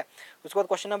करके, ठीक है। उसके बाद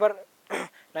क्वेश्चन नंबर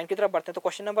 9 की तरफ बढ़ते हैं। तो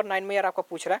क्वेश्चन नंबर 9 में यार आपका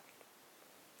पूछ रहा है,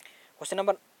 क्वेश्चन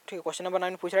नंबर, ठीक है, क्वेश्चन नंबर 9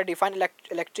 में पूछ रहा है डिफाइन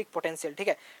इलेक्ट्रिक पोटेंशियल, ठीक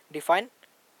है, डिफाइन,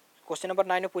 क्वेश्चन नंबर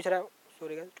 9 में पूछ रहा है,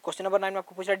 सॉरी क्वेश्चन नंबर 9 में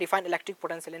आपको पूछ रहा है डिफाइन इलेक्ट्रिक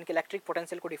पोटेंशियल, यानी कि इलेक्ट्रिक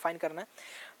पोटेंशियल को डिफाइन करना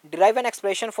है। Derive an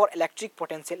expression for electric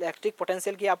potential, electric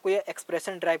potential की आपको ये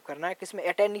एक्सप्रेशन ड्राइव करना है, किसमें,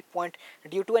 at any point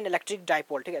due to an electric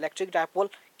dipole, ठीक है, इलेक्ट्रिक डाइपोल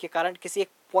के कारण किसी एक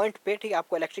पॉइंट पे, ठीक है,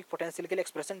 आपको इलेक्ट्रिक पोटेंशियल के लिए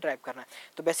एक्सप्रेशन ड्राइव करना है।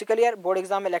 तो बेसिकली यार बोर्ड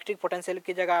एग्जाम में इलेक्ट्रिक पोटेंशियल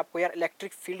की जगह आपको यार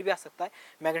इलेक्ट्रिक फील्ड भी आ सकता है,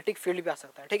 मैग्नेटिक फील्ड भी आ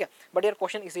सकता है, ठीक है, बट यार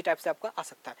क्वेश्चन इसी टाइप से आपका आ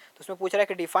सकता है। तो उसमें पूछ रहा है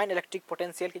कि डिफाइन इलेक्ट्रिक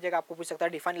पोटेंशियल की जगह आपको पूछ सकता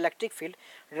है define electric field,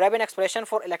 drive an expression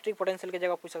for electric potential की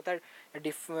जगह पूछ सकता है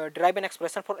drive an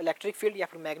expression for electric field या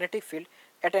फिर magnetic field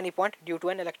at any point due to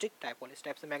an electric dipole, इस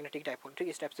टाइप से मैग्नेटिक डाइपोल, ठीक है,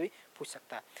 इस टाइप से भी पूछ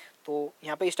सकता है। तो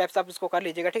यहाँ पे इस टाइप से आप इसको कर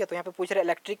लीजिएगा, ठीक है। तो यहाँ पे पूछ रहे हैं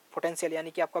इलेक्ट्रिक पोटेंशियल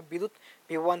यानी कि आपका विद्युत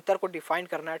विभवांतर को डिफाइन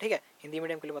करना है, ठीक है, हिंदी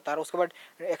मीडियम के लिए बता रहा हूँ। उसके बाद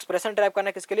एक्सप्रेशन ड्राइव करना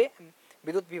है किसके लिए,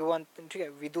 विद्युत विभवांतर, ठीक है,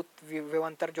 विद्युत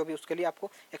विभवांतर जो भी उसके लिए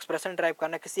आपको एक्सप्रेशन ड्राइव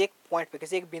करना है किसी एक पॉइंट पे,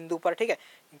 किसी एक बिंदु पर, ठीक है,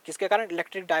 किसके कारण,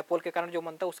 इलेक्ट्रिक डाइपोल के कारण जो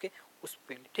बनता है उसके उस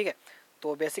पे, ठीक है।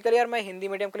 तो बेसिकली यार मैं हिंदी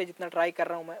मीडियम के लिए जितना ट्राई कर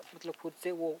रहा हूँ मैं मतलब खुद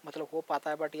से वो मतलब हो पाता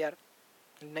है, बट यार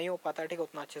नहीं हो पाता है, ठीक है,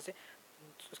 उतना अच्छे से,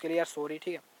 उसके लिए यार सॉरी,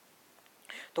 ठीक है।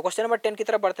 तो क्वेश्चन नंबर 10 की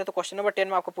तरफ बढ़ते हैं। तो क्वेश्चन नंबर 10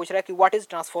 में आपको पूछ रहा है कि व्हाट इज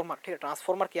ट्रांसफॉर्मर, ठीक है,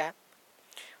 ट्रांसफॉर्मर क्या है,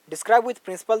 describe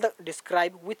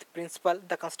with principal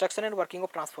the construction and working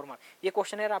of transformer. ये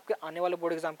क्वेश्चन है आपके आने वाले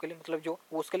बोर्ड एग्जाम के लिए मतलब जो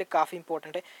वो उसके लिए काफ़ी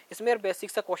इंपॉर्टेंट है। इसमें यार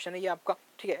बेसिक सा क्वेश्चन है ये आपका,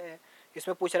 ठीक है।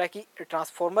 इसमें पूछ रहा है कि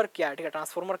ट्रांसफॉर्मर क्या है, ठीक है,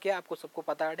 ट्रांसफॉर्मर क्या है आपको सबको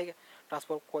पता है, ठीक है,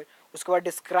 ट्रांसफॉर्मर कोई। उसके बाद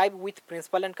describe with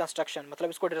principal and construction, मतलब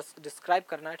इसको डिस्क्राइब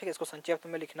करना है, ठीक है, इसको संक्षेप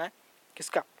में लिखना है,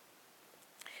 किसका,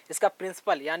 इसका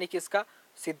प्रिंसिपल यानी कि इसका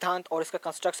सिद्धांत और इसका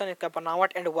कंस्ट्रक्शन, इसका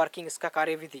बनावट एंड वर्किंग, इसका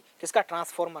कार्यविधि, किसका,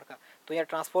 ट्रांसफॉर्मर का। तो यार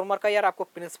ट्रांसफॉर्मर का यार आपको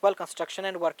प्रिंसिपल, कंस्ट्रक्शन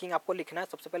एंड वर्किंग आपको लिखना है।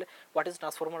 सबसे पहले व्हाट इज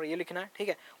ट्रांसफॉर्मर ये लिखना है, ठीक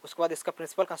है। उसके बाद इसका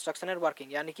प्रिंसिपल, कंस्ट्रक्शन एंड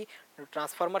वर्किंग यानी कि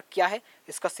ट्रांसफॉर्मर क्या है,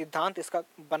 इसका सिद्धांत, इसका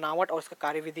बनावट और इसका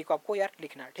कार्यविधि को आपको यार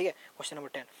लिखना है, ठीक है। Question number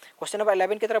 10। क्वेश्चन नंबर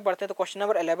 11 की तरफ बढ़ते हैं। तो क्वेश्चन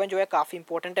नंबर 11 जो है काफ़ी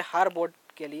इंपॉर्टेंट है हर बोर्ड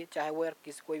के लिए, चाहे वो यार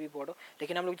किसी कोई भी बोर्ड हो,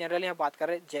 लेकिन हम लोग जनरली यहाँ बात कर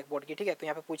रहे हैं जैक बोर्ड की, ठीक है। तो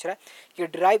यहाँ पे पूछ रहा है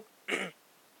कि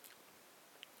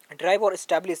ड्राइव और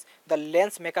establish the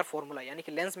lens maker formula, यानी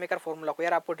कि लेंस मेकर फॉर्मूला को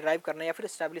यार आपको ड्राइव करना है या फिर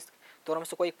स्टैब्लिश, दोनों में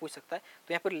से कोई एक पूछ सकता है।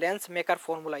 तो यहाँ पर लेंस मेकर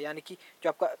फॉर्मूला यानी कि जो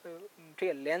आपका, ठीक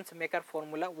है, लेंस मेकर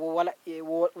फॉर्मूला वो वाला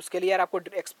वो उसके लिए यार आपको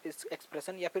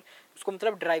एक्सप्रेशन या फिर उसको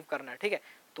मतलब ड्राइव करना है, ठीक है।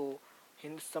 तो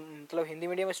मतलब हिंदी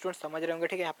मीडियम स्टूडेंट समझ रहे होंगे,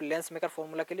 ठीक है। यहाँ पर लेंस मेकर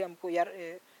फॉर्मूला के लिए हमको यार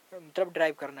मतलब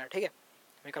ड्राइव करना है, ठीक है,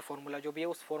 मेकर फॉर्मूला जो भी है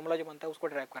उस फॉर्मूला जो बनता है उसको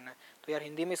ड्राइव करना है। तो यार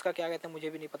हिंदी में इसका क्या कहते हैं मुझे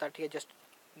भी नहीं पता, ठीक है, जस्ट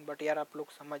बट यार आप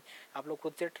लोग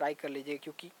खुद से ट्राई कर लीजिए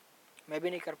क्योंकि मैं भी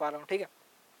नहीं कर पा रहा हूँ, ठीक है,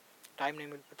 टाइम नहीं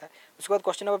मिल पाता है। उसके बाद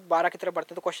क्वेश्चन नंबर 12 की तरफ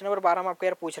बढ़ते हैं। तो क्वेश्चन नंबर 12 में आपको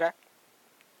यार पूछ रहा है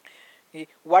कि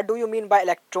what do you mean by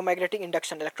electromagnetic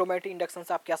induction, electromagnetic induction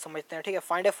से आप क्या समझते हैं, ठीक है।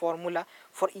 Find a formula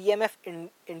for EMF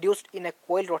induced in A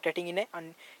coil rotating in a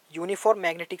uniform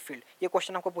magnetic field. ये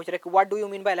क्वेश्चन आपको पूछ रहा है कि what do you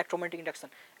mean by electromagnetic induction,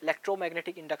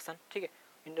 electromagnetic induction, ठीक है,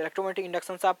 इलेक्ट्रोमैग्नेटिक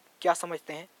इंडक्शन से आप क्या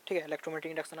समझते हैं, ठीक है,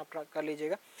 इलेक्ट्रोमैग्नेटिक इंडक्शन आप कर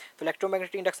लीजिएगा। तो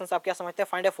इलेक्ट्रोमैग्नेटिक इंडक्शन से आप क्या समझते हैं,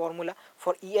 find a formula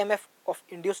for EMF of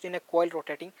induced in A coil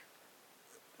rotating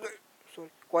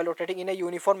in a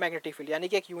uniform magnetic field, यानी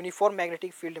कि एक यूनिफॉर्म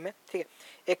मैग्नेटिक फील्ड में, ठीक है,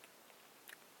 एक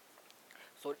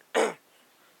सॉरी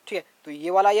ठीक है। तो ये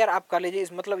वाला यार आप कर लीजिए,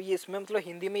 इस मतलब ये इसमें मतलब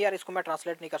हिंदी में यार इसको मैं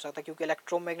ट्रांसलेट नहीं कर सकता क्योंकि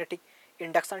इलेक्ट्रोमैग्नेटिक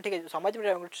इंडक्शन, ठीक है, समझ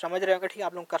रहे होंगे, ठीक है,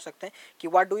 आप लोग कर सकते हैं कि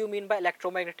what do you mean by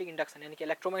electromagnetic induction, यानी कि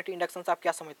इलेक्ट्रोमैग्नेटिक इंडक्शन से आप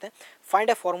क्या समझते हैं। फाइंड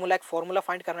ए फॉर्मूला, एक फॉर्मूला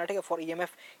फाइंड करना है, ठीक है, for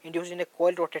EMF induced in A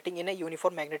coil rotating in a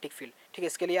uniform magnetic field, ठीक है,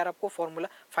 इसके लिए यार आपको फॉर्मूला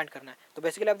फाइंड करना है। तो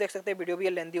बेसिकली आप देख सकते हैं वीडियो भी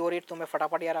लेंदी हो रही है तो मैं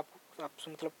फटाफट यार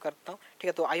आपको मतलब करता हूँ, ठीक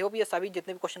है। तो आई होप ये सभी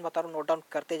जितने भी क्वेश्चन बता रहा हूँ नोट डाउन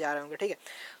करते जा रहे होंगे, ठीक है।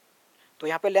 तो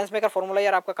यहाँ पे लेंस मेकर फॉर्मूला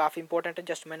यार आपका काफ़ी इंपॉर्टेंट है,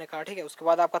 जस्ट मैंने कहा, ठीक है। उसके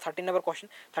बाद आपका 13 नंबर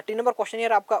क्वेश्चन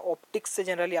यार आपका ऑप्टिक्स से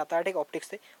जनरली आता है, ठीक है, ऑप्टिक्स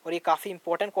से, और ये काफ़ी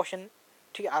इंपॉर्टेंट क्वेश्चन,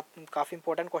 ठीक है, काफ़ी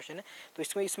इंपॉर्टेंट क्वेश्चन है।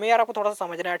 तो इसमें यार आपको थोड़ा सा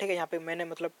समझना है, ठीक है। यहाँ पे मैंने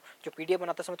मतलब जो पीडीएफ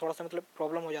बनाते समय थोड़ा सा मतलब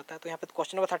प्रॉब्लम हो जाता है। तो यहाँ पे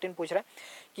क्वेश्चन नंबर 13 पूछ रहा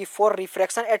है कि for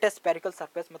refraction at a spherical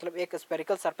surface, मतलब एक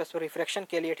स्पेरिकल सरफेस पर रिफ्रैक्शन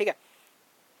के लिए, ठीक है,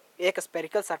 एक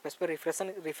स्पेरिकल सरफेस पर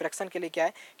रिफ्रैक्शन के लिए क्या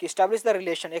है कि स्टैब्लिश द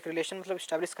रिलेशन, एक रिलेशन मतलब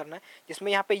स्टैब्लिश करना है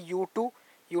जिसमें यहाँ पे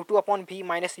u2 upon v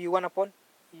minus u1 upon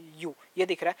u ये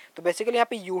दिख रहा है। तो बेसिकली यहाँ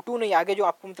पे u2 नहीं, आगे जो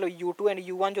आपको मतलब u2 एंड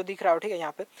u1 जो दिख रहा है, ठीक है,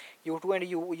 यहाँ पे u2 एंड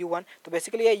u1, तो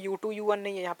बेसिकली ये u2 u1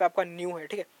 नहीं है, यहाँ पे आपका न्यू है,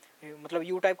 ठीक है, मतलब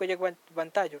u टाइप का जगह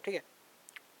बनता है जो, ठीक है,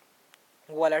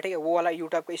 वो वाला, ठीक है, वो वाला यू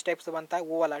टाइप का इस टाइप से बनता है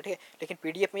वो वाला, ठीक है। लेकिन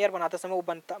पीडीएफ में यार बनाते समय वो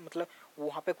बनता मतलब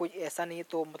वहाँ पे कोई ऐसा नहीं है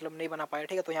तो मतलब नहीं बना पाया,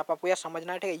 ठीक है। तो यहाँ पर आपको यार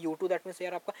समझना है, ठीक है। U2 दैट मीन्स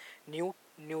यार आपका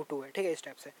न्यू टू है, ठीक है, इस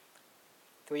टाइप से।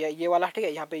 तो ये वाला, ठीक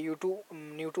है, यहाँ पे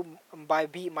new to bye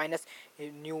B minus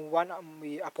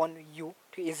न्यू1 upon you,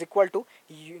 ठीक, is equal to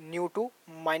न्यू2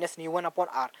 minus न्यू1 upon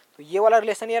are. तो ये वाला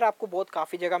रिलेशन यार आपको बहुत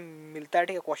काफ़ी जगह मिलता है,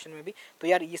 ठीक है, क्वेश्चन में भी। तो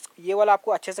यार ये वाला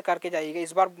आपको अच्छे से करके जाइएगा,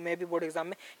 इस बार में भी बोर्ड एग्जाम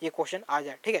में ये क्वेश्चन आ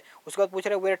जाए, ठीक है। उसके बाद पूछ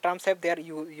रहे where terms have their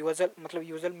usual मतलब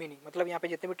यूजुअल मीनिंग, मतलब यहाँ पे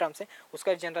जितने भी टर्म्स हैं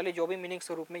उसका जनरली जो भी मीनिंग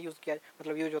के रूप में यूज़ किया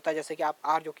मतलब यूज होता है। जैसे कि आप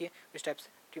आर जो कि इस टाइप से,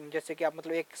 जैसे कि आप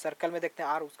मतलब एक सर्कल में देखते हैं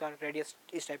आर, उसका रेडियस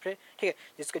इस टाइप से, ठीक है,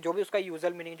 जिसके जो भी उसका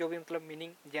यूजुअल मीनिंग जो भी मतलब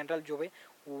मीनिंग जनरल जो है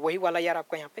वही वाला यार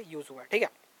आपका यहाँ पे यूज हुआ है, ठीक है।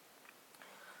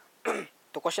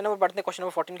 तो क्वेश्चन नंबर बढ़ते हैं क्वेश्चन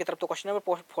नंबर 14 की तरफ। तो क्वेश्चन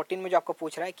नंबर 14 में जो आपको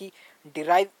पूछ रहा है कि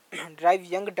derive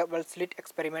young double slit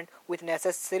experiment with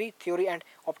necessary theory and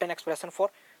obtain expression for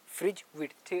fringe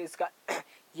width, ठीक है। इसका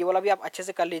ये वाला भी आप अच्छे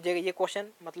से कर लीजिएगा। ये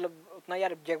क्वेश्चन मतलब उतना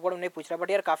यार जैक बोर्ड में नहीं पूछ रहा,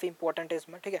 बट यार काफ़ी इंपॉर्टेंट है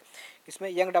इसमें, ठीक है। इसमें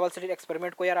यंग डबल स्लिट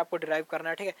एक्सपेरिमेंट को यार आपको डिराइव करना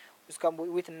है, ठीक है। इसका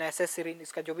विथ नेसेसरी,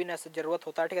 इसका जो भी जरूरत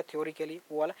होता है, ठीक है, थ्योरी के लिए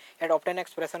वो वाला, and obtain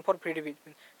expression for fringe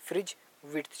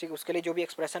width, ठीक है, उसके लिए जो भी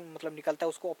एक्सप्रेशन मतलब निकलता है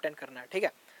उसको ऑब्टेन करना है, ठीक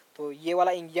है। तो ये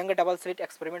वाला यंग डबल स्लिट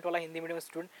एक्सपेरिमेंट वाला हिंदी मीडियम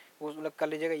स्टूडेंट वो मतलब कर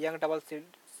लीजिएगा, यंग डबल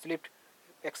स्लिट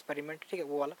एक्सपेरिमेंट, ठीक है,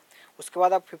 वो वाला। उसके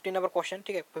बाद आप 15 नंबर क्वेश्चन,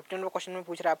 ठीक है, 15 नंबर क्वेश्चन में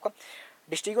पूछ रहा है आपका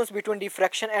distinguish between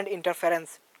diffraction and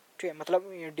interference, ठीक है,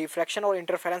 मतलब डिफ्रैक्शन और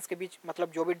इंटरफेरेंस के बीच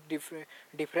मतलब जो भी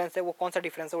डिफरेंस है वो कौन सा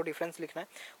डिफरेंस है वो डिफरेंस लिखना है।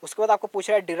 उसके बाद आपको पूछ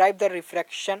रहा है derive the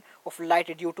refraction of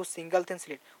light due to single thin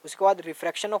slit. उसके बाद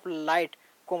रिफ्रैक्शन ऑफ लाइट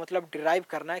को मतलब डिराइव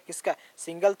करना है किसका,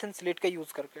 सिंगल थिन स्लिट का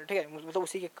यूज करके, ठीक है, मतलब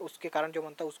उसी के उसके कारण जो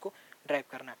बनता है उसको ड्राइव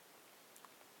करना है।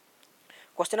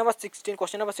 क्वेश्चन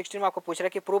नंबर 16 में आपको पूछ रहा है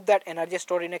कि prove that energy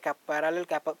store in A parallel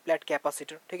plate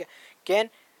capacitor, ठीक है, can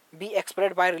be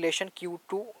expressed by relation Q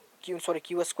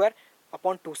square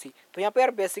upon 2c। तो यहाँ पे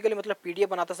यार बेसिकली मतलब पीडीएफ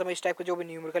बनाते समय इस टाइप के जो भी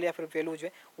न्यूमेरिकल या फिर वैल्यूज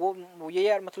है वो ये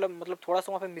यार मतलब थोड़ा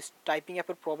सा वहाँ पे मिस टाइपिंग या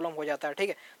फिर प्रॉब्लम हो जाता है, ठीक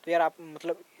है। तो यार आप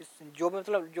मतलब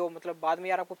जो मतलब बाद में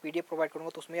यार आपको पीडीएफ प्रोवाइड करूँगा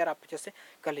तो उसमें यार आप अच्छे से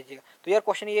कर लीजिएगा। तो यार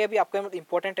क्वेश्चन ये भी आपका मतलब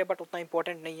इंपॉर्टेंट है बट उतना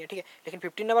इंपॉर्टेंट नहीं है, ठीक है। लेकिन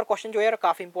 15 नंबर क्वेश्चन जो यार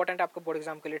काफ़ी इंपॉर्टेंट है आपके बोर्ड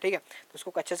एग्जाम के लिए, ठीक है, तो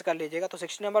उसको अच्छे से कर लीजिएगा। तो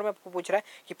 16 नंबर में आपको पूछ रहा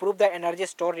है कि prove the energy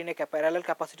store in A parallel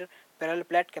capacitor, parallel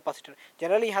plate capacitor.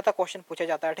 Generally यहाँ तक क्वेश्चन पूछा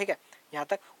जाता है, ठीक है, यहाँ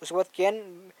तक। उसके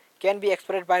बाद can be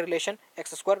express bye relation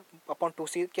x square upon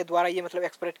 2c के द्वारा ये मतलब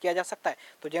एक्सप्रेस किया जा सकता है।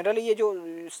 तो जनरली ये जो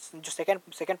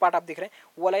सेकंड पार्ट आप दिख रहे हैं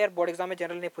वो वाला यार बोर्ड एग्जाम में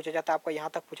जनरली नहीं पूछा जाता, आपका यहाँ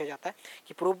तक पूछा जाता है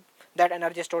कि prove that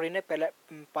energy store in A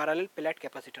parallel plate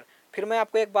capacitor. फिर मैं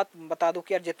आपको एक बात बता दूं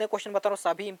कि यार जितने क्वेश्चन बता रहा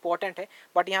हूँ सभी इंपॉर्टेंट है,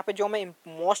 बट यहाँ पे जो मैं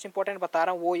मोस्ट इंपॉर्टेंट बता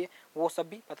रहा हूँ वो सब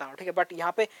भी बता रहा हूँ, ठीक है। बट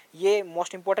यहाँ पे ये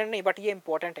मोस्ट इंपॉर्टेंट नहीं बट ये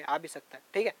इंपॉर्टेंट है, आ भी सकता है,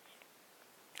 ठीक है।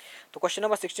 तो क्वेश्चन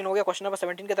नंबर 16 हो गया। क्वेश्चन नंबर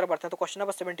 17 की तरफ बढ़ते हैं। तो क्वेश्चन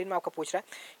नंबर 17 में आपका पूछ रहा है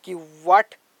कि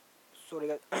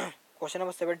क्वेश्चन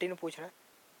नंबर 17 में पूछ रहा है।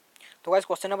 तो गाइस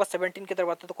क्वेश्चन नंबर 17 की तरफ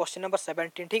बढ़ते हैं। तो क्वेश्चन नंबर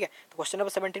 17, ठीक है, तो क्वेश्चन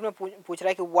नंबर 17 में पूछ रहा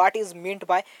है कि what is meant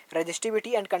by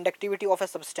resistivity and conductivity of a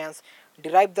substance,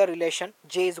 derive the relation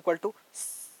J is equal to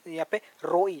यहाँ पे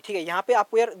रो ई, ठीक है। यहाँ पे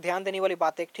आपको यार ध्यान देने वाली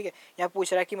बात है, ठीक है। यहाँ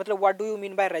पूछ रहा है कि मतलब what do you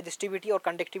mean by resistivity और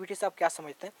कंडक्टिविटी से आप क्या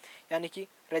समझते हैं, यानी कि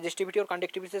रेजिस्टिविटी और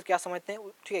कंडक्टिविटी से क्या समझते हैं,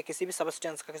 ठीक है, किसी भी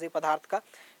सब्सटेंस का, किसी पदार्थ का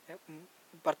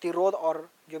प्रतिरोध और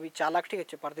जो भी चालक, ठीक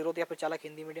है, प्रतिरोध या फिर चालक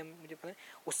हिंदी मीडियम मुझे पता है,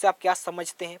 उससे आप क्या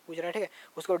समझते हैं पूछ रहे हैं, ठीक है।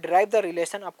 उसको ड्राइव द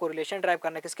रिलेशन, आपको रिलेशन ड्राइव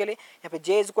करना है किसके लिए, यहाँ पे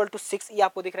J is equal to 6e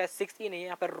आपको दिख रहा है, 6e नहीं है,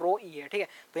 यहाँ पे रो ई है, ठीक है।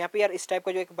 तो यहाँ पे यार इस टाइप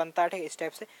का जो एक बनता है, ठीक है, इस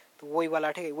टाइप से, तो वही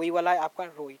वाला, ठीक है, वही वाला है आपका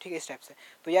रो ई, ठीक है, इस टाइप से।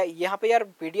 तो यार यहाँ पे यार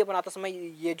वीडियो बनाते समय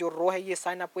ये जो रो है ये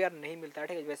साइन आपको यार नहीं मिलता है,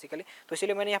 ठीक है, बेसिकली। तो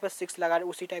इसीलिए मैंने यहाँ पे 6 लगा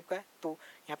उसी टाइप का है तो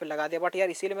यहाँ पे लगा दिया, बट यार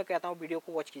इसीलिए मैं कहता हूँ वीडियो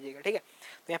को वॉच कीजिएगा, ठीक है।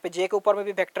 तो यहाँ पे J के ऊपर में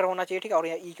भी वेक्टर होना चाहिए, ठीक है, और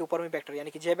यहाँ E के ऊपर में वेक्टर,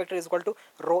 यानी कि J vector is equal to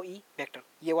row E vector,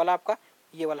 ये वाला आपका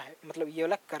ये वाला है, मतलब ये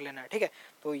वाला कर लेना है, ठीक है।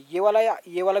 तो ये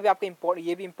वाला भी आपका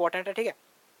ये भी इंपॉर्टेंट है, ठीक है,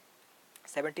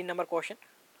 17 नंबर क्वेश्चन।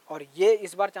 और ये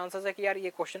इस बार चांसेस है कि यार ये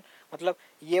क्वेश्चन मतलब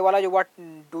ये वाला जो व्हाट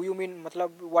डू यू मीन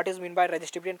मतलब what is mean by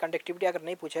resistivity and conductivity अगर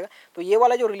नहीं पूछेगा तो ये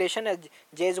वाला जो रिलेशन है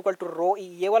J इज इक्वल टू रो ई,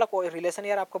 ये वाला रिलेशन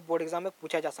यार आपको बोर्ड एग्जाम में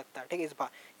पूछा जा सकता है, ठीक है, इस बार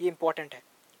ये इंपॉर्टेंट है,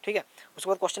 ठीक है। उसके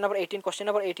बाद क्वेश्चन नंबर 18, क्वेश्चन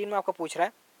नंबर 18 में आपको पूछ रहा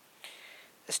है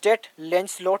स्टेट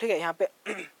लेंस लॉ, ठीक है, यहाँ पे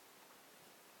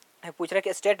पूछ रहा है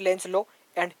कि state Lenz law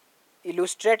and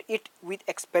illustrate it with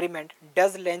experiment,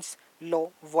 does Lenz law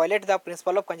violate the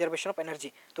principle of conservation of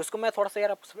energy. तो इसको मैं थोड़ा सा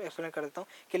यार एक्सप्लेन कर देता हूँ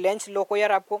कि लेंस लॉ को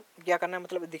यार आपको क्या करना है,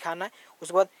 मतलब दिखाना है।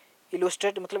 उसके बाद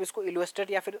इलुस्ट्रेट मतलब इसको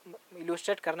इलुस्ट्रेट या फिर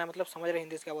इलुस्ट्रेट करना है, मतलब समझ रहे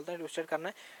हिंदी से क्या बोलते हैं, इलुस्ट्रेट करना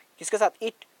है किसके साथ,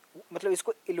 इट मतलब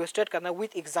इसको इलुस्ट्रेट करना है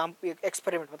विथ एग्जाम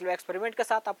एक्सपेरिमेंट, मतलब एक्सपेरिमेंट के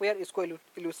साथ आपको यार इसको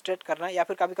इलुस्ट्रेट करना है, या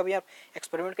फिर कभी कभी आप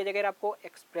एक्सपेरिमेंट की जगह आपको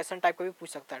एक्सप्रेशन टाइप का भी पूछ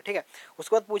सकता है, ठीक है।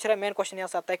 उसके बाद पूछ रहा है मेन क्वेश्चन यहाँ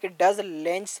से आता है कि does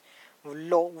lens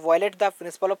low violate the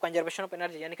principle of conservation of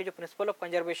energy, यानी कि जो principle of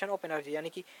conservation of energy, यानी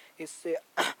कि इससे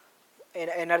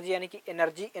एनर्जी यानी कि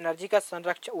एनर्जी का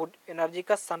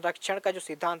संरक्षण का जो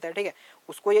सिद्धांत है, ठीक है,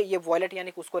 उसको ये वॉयलेट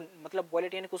यानी कि उसको मतलब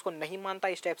वॉयलेट यानी कि उसको नहीं मानता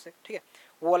इस टाइप से, ठीक है,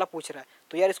 वो वाला पूछ रहा है।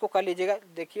 तो यार इसको कर लीजिएगा।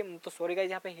 देखिए तो सॉरी गाइस,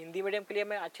 यहाँ पे हिंदी मीडियम के लिए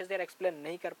मैं अच्छे से यार एक्सप्लेन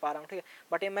नहीं कर पा रहा हूँ, ठीक है,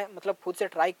 बट ये मैं मतलब खुद से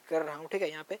ट्राई कर रहा हूँ, ठीक है।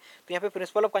 यहाँ पे तो यहाँ पे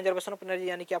principle of conservation of energy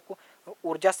यानी कि आपको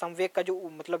ऊर्जा संवेग का जो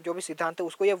मतलब जो भी सिद्धांत है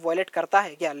उसको ये वॉयलेट करता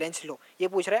है क्या, लेंस लो ये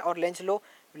पूछ रहा है, और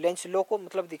लेंस लो को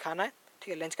मतलब दिखाना है, ठीक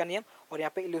है, लेंस का नियम, और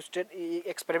यहाँ पे इलुस्ट्रेट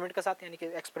एक्सपेरिमेंट के साथ, यानी कि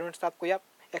एक्सपेरिमेंट के साथ कोई आप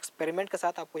एक्सपेरिमेंट के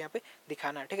साथ आपको यहाँ पे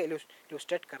दिखाना है, ठीक है,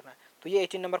 इलुस्ट्रेट करना है। तो ये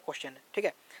 18 नंबर क्वेश्चन है, ठीक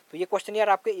है। तो ये क्वेश्चन यार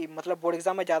आपके मतलब बोर्ड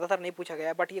एग्जाम में ज़्यादातर नहीं पूछा गया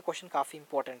है, बट ये क्वेश्चन काफ़ी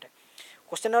इंपॉर्टेंट है।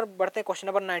 क्वेश्चन और बढ़ते हैं, क्वेश्चन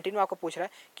नंबर 19 में आपको पूछ रहा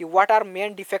है कि what are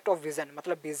main defect of vision,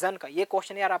 मतलब विजन का ये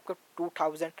क्वेश्चन यार आपको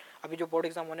 2000 अभी जो बोर्ड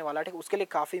एग्जाम होने वाला है, ठीक है, उसके लिए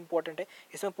काफ़ी इंपॉर्टेंट है।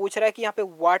 इसमें पूछ रहा है कि यहाँ पे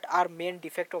what are main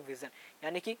defect of vision,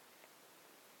 यानी कि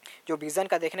जो विजन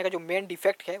का देखने का जो मेन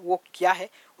डिफेक्ट है वो क्या है,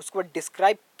 उसको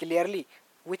describe clearly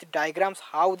with diagrams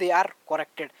how they are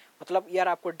corrected, मतलब यार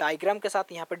आपको डायग्राम के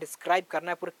साथ यहाँ पे डिस्क्राइब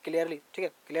करना है पूरे क्लियरली, ठीक है,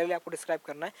 क्लियरली आपको डिस्क्राइब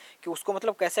करना है कि उसको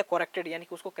मतलब कैसे करेक्टेड यानी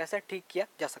कि उसको कैसे ठीक किया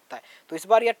जा सकता है। तो इस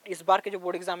बार के जो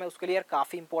बोर्ड एग्जाम है उसके लिए यार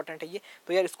काफ़ी इंपॉर्टेंट है ये,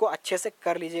 तो यार इसको अच्छे से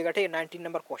कर लीजिएगा, ठीक है। 19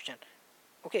 नंबर क्वेश्चन,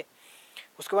 ओके।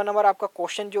 उसके बाद नंबर आपका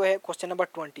क्वेश्चन जो है क्वेश्चन नंबर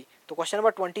 20, तो क्वेश्चन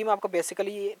नंबर 20 में आपको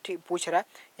बेसिकली ये पूछ रहा है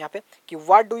यहाँ पे कि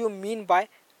what do you mean by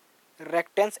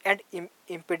reactance and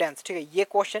impedance, ठीक है। ये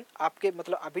क्वेश्चन आपके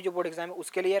मतलब अभी जो बोर्ड एग्जाम है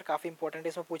उसके लिए यार काफ़ी इंपॉर्टेंट है।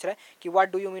 इसमें पूछ रहा है कि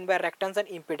what do you mean by reactance and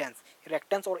impedance,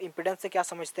 reactance और इम्पिडेंस से क्या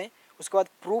समझते हैं। उसके बाद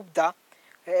prove the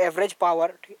average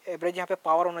power, average यहाँ पे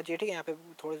पावर होना चाहिए, ठीक है, यहाँ पे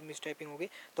थोड़ी मिसटाइपिंग होगी,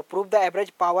 तो prove the average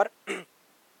power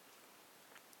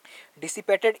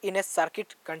dissipated in A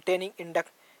circuit containing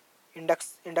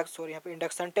यहाँ पे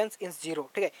इंडक्टेंस इन जीरो,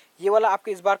 ठीक है। ये वाला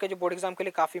आपके इस बार के जो बोर्ड एग्जाम के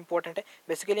लिए काफ़ी इंपॉर्टेंट है।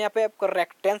 बेसिकली यहाँ पे आपको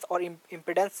रेक्टेंस और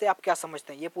इम्पिडेंस से आप क्या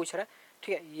समझते हैं ये पूछ रहा है,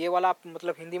 ठीक है। ये वाला आप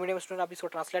मतलब हिंदी मीडियम स्टूडेंट आप इसको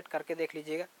ट्रांसलेट करके देख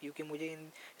लीजिएगा, क्योंकि मुझे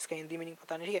इसका हिंदी मीनिंग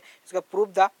पता नहीं, ठीक है। इसका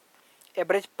prove the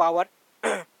average power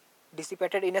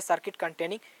dissipated in A circuit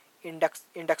containing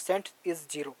इंडक्सेंट is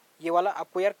zero, ये वाला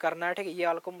आपको यार करना है, ठीक है। ये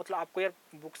वाला को मतलब आपको यार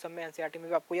बुक सब में एनसीईआरटी में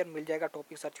भी आपको यार मिल जाएगा,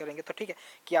 टॉपिक सर्च करेंगे तो, ठीक है,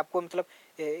 कि आपको मतलब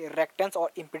रेक्टेंस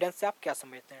और इम्पिडेंस से आप क्या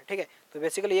समझते हैं, ठीक है। तो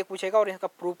बेसिकली ये पूछेगा और इसका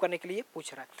प्रूव करने के लिए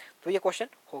पूछ रहा है। तो ये क्वेश्चन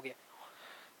हो गया।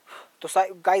 तो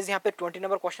गाइज यहाँ पे 20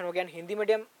 नंबर क्वेश्चन हो गया। हिंदी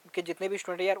मीडियम के जितने भी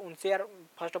स्टूडेंट यार उनसे यार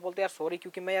फर्स्ट ऑफ ऑल तो यार सॉरी,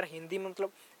 क्योंकि मैं यार हिंदी में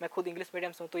मतलब मैं खुद इंग्लिश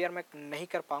मीडियम से हूँ, तो यार मैं नहीं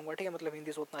कर पाऊंगा, ठीक है, मतलब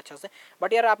हिंदी से उतना अच्छा से।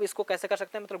 बट यार आप इसको कैसे कर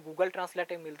सकते हैं, मतलब गूगल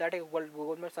ट्रांसलेट मिलता है, ठीक है,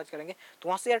 गूगल में सर्च करेंगे तो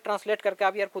वहाँ से यार ट्रांसलेट करके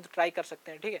आप यार खुद ट्राई कर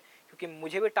सकते हैं, ठीक है, क्योंकि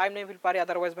मुझे भी टाइम नहीं मिल पा रहा,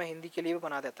 अदरवाइज मैं हिंदी के लिए भी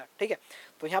बना देता, ठीक है।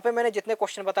 तो यहाँ पे मैंने जितने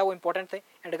क्वेश्चन बताया वो इंपॉर्टेंट थे।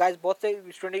 एंड गाइज बहुत से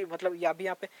स्टूडेंट मतलब या भी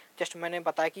यहाँ पे जस्ट मैंने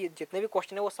बताया कि जितने भी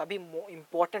क्वेश्चन है वो सभी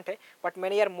इंपॉर्टेंट है, बट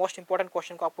मैंने यार मोस्ट इंपॉर्टेंट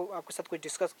क्वेश्चन को आपके साथ कुछ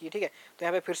डिस्कस की, ठीक है। तो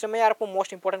यहाँ पे फिर से मैं यार आपको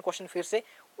मोस्ट इंपॉर्टेंट क्वेश्चन फिर से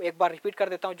एक बार रिपीट कर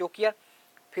देता हूँ, जो कि यार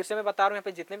फिर से मैं बता रहा हूँ यहाँ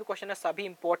पे जितने भी क्वेश्चन है सभी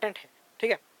इंपॉर्टेंट है,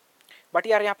 ठीक है। बट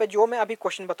यार यहाँ पे जो मैं अभी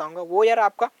क्वेश्चन बताऊंगा वो यार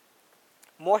आपका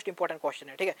मोस्ट इंपॉर्टेंट क्वेश्चन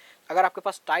है, ठीक है। अगर आपके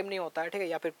पास टाइम नहीं होता है, ठीक है,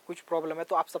 या फिर कुछ प्रॉब्लम है,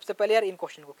 तो आप सबसे पहले यार इन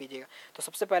क्वेश्चन को कीजिएगा। तो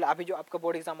सबसे पहले अभी जो आपका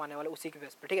बोर्ड एग्जाम आने वाला है उसी के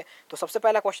बेस पे, ठीक है। तो सबसे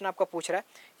पहला क्वेश्चन आपका पूछ रहा है,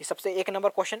 ये सबसे एक नंबर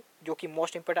क्वेश्चन जो कि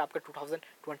मोस्ट इंपॉर्टेंट आपका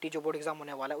 2020 जो बोर्ड एग्जाम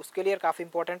होने वाला है उसके लिए काफ़ी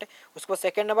इंपॉर्टेंट है। उसके बाद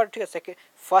सेकंड नंबर, ठीक है, सेकंड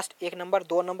फर्स्ट 1 नंबर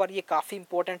 2 नंबर ये काफ़ी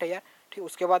इंपॉर्टेंट है यार, ठीक।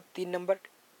 उसके बाद 3 नंबर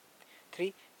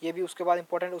 3 ये भी उसके बाद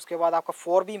इंपॉर्टेंट। उसके बाद आपका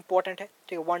 4 भी इंपॉर्टेंट है,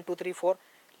 ठीक है, 1 2 3 4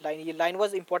 लाइन, ये लाइन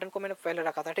वाज इंपॉर्टेंट को मैंने पहले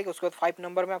रखा था, ठीक है। उसके बाद 5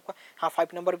 नंबर में आपका, हाँ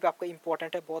 5 नंबर भी आपका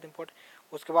इंपॉर्टेंट है, बहुत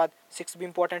इंपॉर्टेंट। उसके बाद 6 भी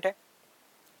इंपॉर्टेंट है।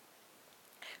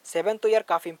 7 तो यार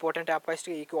काफ़ी इंपॉर्टेंट है आपका,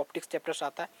 इसलिए एक ऑप्टिक्स चैप्टर्स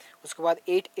आता है। उसके बाद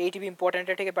 8 भी इंपॉर्टेंट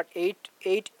है, ठीक है, बट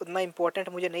 8 उतना इंपॉर्टेंट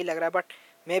मुझे नहीं लग रहा है, बट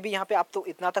मैं भी यहाँ पे आप तो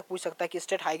इतना तक पूछ सकता है कि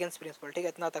स्टेट हाइगेंस प्रिंसिपल, ठीक है,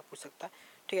 इतना तक पूछ सकता है,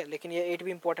 ठीक है, लेकिन ये 8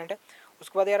 भी इंपॉर्टेंट है।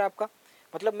 उसके बाद यार आपका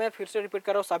मतलब मैं फिर से रिपीट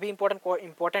कर रहा हूँ, सभी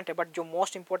इंपॉर्टेंट है, बट जो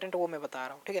मोस्ट इंपॉर्टेंट है वो मैं बता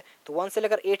रहा हूँ, ठीक है। तो 1 से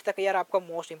लेकर 8 तक यार आपका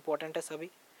मोस्ट इंपॉर्टेंट है सभी।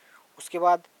 उसके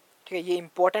बाद ठीक है ये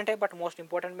इंपॉर्टेंट है, बट मोस्ट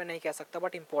इंपॉर्टेंट मैं नहीं कह सकता,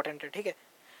 बट इंपॉर्टेंट है, ठीक है।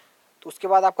 तो उसके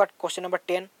बाद आपका क्वेश्चन नंबर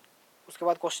 10, उसके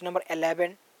बाद क्वेश्चन नंबर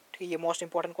 11, ठीक है, ये मोस्ट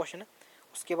इंपॉर्टेंट क्वेश्चन है।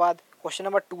 उसके बाद क्वेश्चन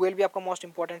नंबर 12 भी आपका मोस्ट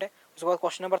इंपॉर्टेंट है। उसके बाद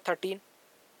क्वेश्चन नंबर 13,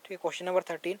 ठीक है, क्वेश्चन नंबर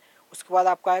 13। उसके बाद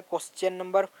आपका है question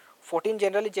number 14,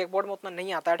 generally JAC board में उतना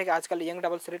नहीं आता है, ठीक है, आजकल यंग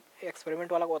डबल स्लिट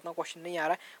एक्सपेरिमेंट वाला उतना क्वेश्चन नहीं आ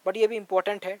रहा है, बट ये भी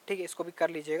इंपॉर्टेंट है, ठीक है, इसको भी कर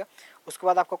लीजिएगा। उसके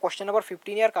बाद आपका क्वेश्चन नंबर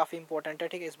 15 यार काफ़ी इंपॉर्टेंट है,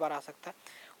 ठीक है, इस बार आ सकता है।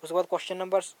 उसके बाद क्वेश्चन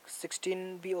नंबर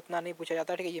 16 भी उतना नहीं पूछा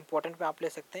जाता है, ठीक है, ये इंपॉर्टेंट में आप ले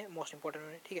सकते हैं, मोस्ट इंपॉर्टेंट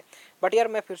में, ठीक है, बट यार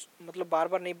मैं फिर मतलब बार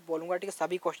बार नहीं बोलूँगा, ठीक है,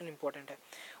 सभी क्वेश्चन इंपॉर्टेंट है।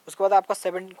 उसके बाद आपका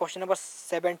क्वेश्चन नंबर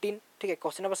 17, ठीक है,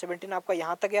 क्वेश्चन नंबर 17 आपका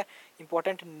यहाँ तक यार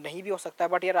इंपॉर्टेंट नहीं भी हो सकता है,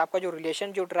 बट यार आपका जो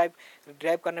रिलेशन जो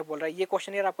ड्राइव करने बोल रहा है, ये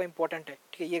क्वेश्चन यार आपका इंपॉर्टेंट है,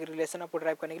 ठीक है, ये रिलेशन आपको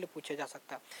ड्राइव करने के लिए पूछा जा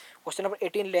सकता है। क्वेश्चन नंबर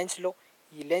 18 लेंस लो,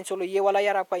 ये वाला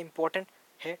यार आपका इंपॉर्टेंट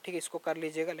है, ठीक है, इसको कर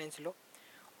लीजिएगा, लेंस लो।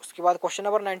 उसके बाद क्वेश्चन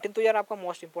नंबर 19 तो यार आपका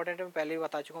मोस्ट इंपॉर्टेंट है, मैं पहले ही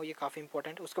बता चुका हूँ, ये काफ़ी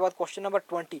इंपॉर्टेंट है। उसके बाद क्वेश्चन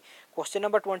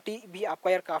नंबर 20 भी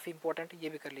आपका यार काफ़ी इंपॉर्टेंट है, ये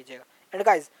भी कर लीजिएगा। एंड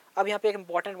गाइज अब यहाँ पे एक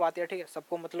इंपॉर्टेंट बात है, ठीक है,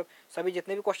 सबको मतलब सभी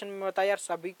जितने भी क्वेश्चन मैं बताया यार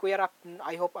सभी को यार आप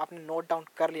आई होप आपने नोट डाउन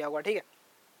कर लिया होगा, ठीक है।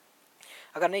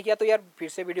 अगर नहीं किया तो यार फिर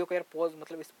से वीडियो को यार पॉज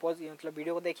मतलब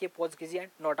वीडियो को देखिए, पॉज कीजिए एंड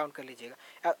नोट डाउन कर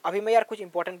लीजिएगा। अभी मैं यार कुछ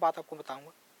इंपॉर्टेंट बात आपको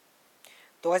बताऊँगा।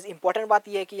 तो वैसे इंपॉर्टेंट बात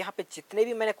ये है कि यहाँ पे जितने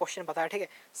भी मैंने क्वेश्चन बताया, ठीक है,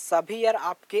 सभी यार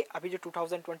आपके अभी जो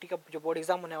 2020 का जो बोर्ड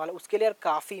एग्जाम होने वाला है उसके लिए यार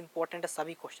काफ़ी इंपॉर्टेंट है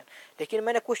सभी क्वेश्चन। लेकिन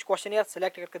मैंने कुछ क्वेश्चन यार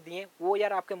सेलेक्ट करके दिए, वो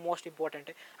यार आपके मोस्ट इंपॉर्टेंट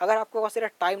है। अगर आपके पास यार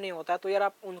टाइम नहीं होता है तो यार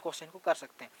आप उन क्वेश्चन को कर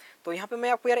सकते हैं। तो यहाँ पे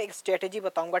मैं आपको यार एक स्ट्रेटेजी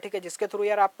बताऊंगा, ठीक है, जिसके थ्रू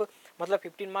यार आप मतलब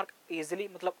 15 मार्क ईजिली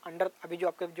मतलब अंडर अभी जो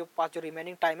आपके जो पास जो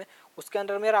रिमेनिंग टाइम है उसके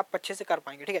अंदर में यार आप अच्छे से कर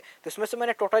पाएंगे, ठीक है। तो इसमें से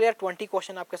मैंने टोटल यार 20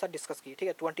 क्वेश्चन आपके साथ डिस्कस किए, ठीक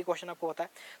है, 20 क्वेश्चन आपको बताया।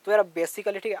 तो यार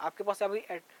बेसिकली ठीक है आपके पास अभी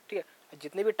ठीक है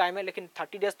जितने भी टाइम है, लेकिन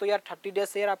 30 डेज तो यार 30 डेज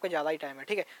से यार आपका ज़्यादा ही टाइम है,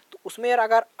 ठीक है। तो उसमें यार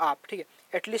अगर आप ठीक है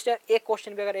एटलीस्ट यार एक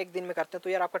क्वेश्चन भी अगर एक दिन में करते हैं तो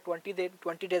यार आपका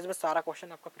 20 डेज में सारा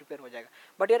क्वेश्चन आपका प्रिपेयर हो जाएगा।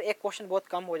 बट यार एक क्वेश्चन बहुत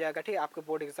कम हो जाएगा, ठीक है, आपके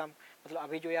बोर्ड एग्जाम मतलब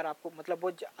अभी जो यार आपको मतलब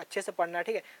बहुत अच्छे से पढ़ना है,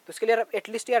 ठीक है। तो इसके लिए यार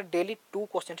एटलीस्ट यार डेली 2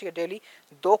 क्वेश्चन, ठीक है, डेली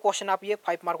 2 क्वेश्चन आप ये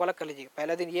 5 मार्क वाला कर लीजिएगा।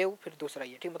 पहला दिन ये फिर दूसरा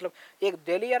ये, ठीक, मतलब एक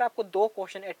डेली यार आपको 2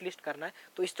 क्वेश्चन एटलीस्ट करना है।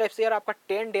 तो इस टाइप से यार आपका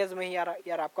 10 डेज में ही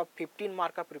यार आपका 15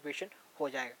 मार्क का प्रिपरेशन हो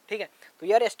जाएगा, ठीक है। तो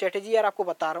यार स्ट्रेटेजी यार आपको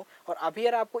बता रहा हूँ, और अभी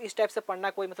यार आपको इस टाइप से पढ़ना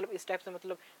कोई मतलब इस टाइप से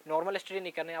मतलब नॉर्मल स्टडी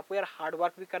नहीं करना है, आपको यार हार्ड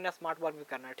वर्क भी करना है, स्मार्ट वर्क भी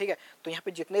करना है, ठीक है। तो यहाँ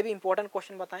पे जितने भी इंपॉर्टेंट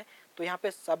क्वेश्चन बताएं तो यहाँ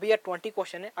पे सभी यार 20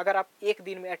 क्वेश्चन है। अगर आप एक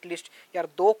दिन में एटलीस्ट यार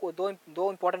दो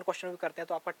इंपॉर्टेंट क्वेश्चन भी करते हैं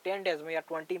तो आपका 10 डेज में यार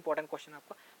 20 इंपॉर्टेंट क्वेश्चन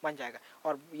आपका बन जाएगा।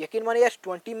 और यकीन मानिए यार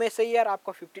 20 में से ही यार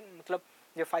आपका 15 मतलब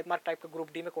जो 5 मार्क टाइप का ग्रुप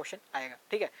डी में क्वेश्चन आएगा,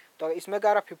 ठीक है। तो इसमें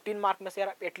अगर आप 15 मार्क में से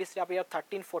यार एटलीस्ट आप यार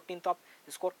 13-14 तो आप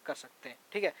स्कोर कर सकते हैं,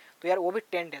 ठीक है। तो यार वो भी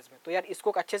 10 डेज में। तो यार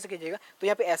इसको अच्छे से कीजिएगा। तो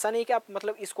यहाँ पे ऐसा नहीं कि आप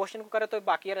मतलब इस क्वेश्चन को करें तो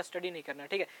बाकी यार स्टडी नहीं करना है,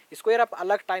 ठीक है। इसको यार आप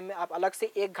अलग टाइम में आप अलग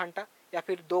से 1 घंटा या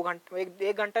फिर 2 घंटे,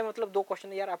 एक घंटा में मतलब 2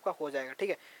 क्वेश्चन यार आपका हो जाएगा, ठीक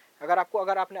है।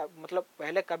 अगर आपने मतलब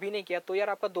पहले कभी नहीं किया तो यार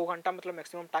आपका 2 घंटा मतलब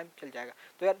मैक्सिमम टाइम चल जाएगा।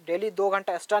 तो यार डेली 2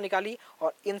 घंटा एक्स्ट्रा निकालिए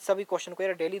और इन सभी क्वेश्चन को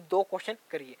यार डेली 2 क्वेश्चन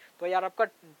करिए। तो यार आपका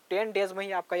 10 डेज में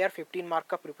ही आपका यार 15 मार्क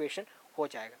का प्रिपरेशन हो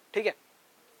जाएगा, ठीक है।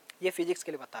 ये फिजिक्स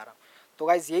के लिए बता रहा हूँ। तो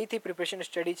गाइज यही थी प्रिपरेशन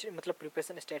स्टडी मतलब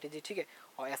प्रिपरेशन स्ट्रेटेजी, ठीक है।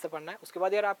 और ऐसे पढ़ना है। उसके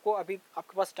बाद यार आपको अभी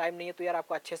आपके पास टाइम नहीं है तो यार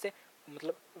आपको अच्छे से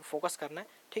मतलब फोकस करना है,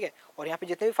 ठीक है। और यहाँ पे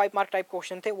जितने भी 5 मार्क टाइप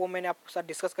क्वेश्चन थे वो मैंने आपके साथ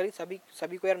डिस्कस करी,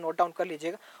 सभी को यार नोट डाउन कर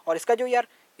लीजिएगा। और इसका जो यार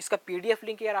इसका पीडीएफ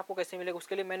लिंक यार आपको कैसे मिलेगा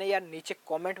उसके लिए मैंने यार नीचे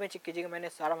कमेंट में चेक कीजिएगा, मैंने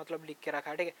सारा मतलब लिख के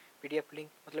रखा है, ठीक है। पीडीएफ लिंक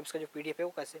मतलब इसका जो पीडीएफ है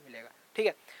वो कैसे मिलेगा, ठीक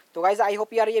है। तो गाइज आई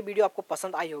होप यार ये वीडियो आपको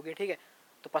पसंद आई होगी, ठीक है।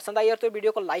 तो पसंद आई यार तो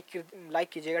वीडियो को लाइक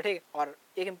कीजिएगा, ठीक है। और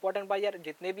एक इंपॉर्टेंट बात यार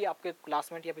जितने भी आपके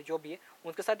क्लासमेट या फिर जो भी है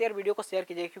उनके साथ यार वीडियो को शेयर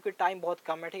कीजिएगा, क्योंकि टाइम बहुत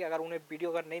कम है, ठीक है। अगर उन्हें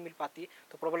वीडियो अगर नहीं मिल पाती है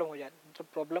तो प्रॉब्लम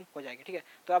हो जाएगी, ठीक है।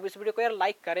 तो आप इस वीडियो को यार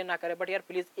लाइक करें ना करें, बट यार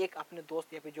प्लीज़ एक अपने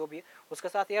दोस्त या फिर जो भी है उसके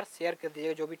साथ यार शेयर कर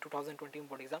दीजिएगा जो भी 2020 में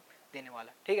बोर्ड एग्जाम देने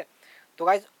वाला है, ठीक है। तो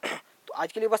गाइज तो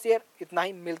आज के लिए बस यार इतना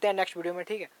ही, मिलते हैं नेक्स्ट वीडियो में,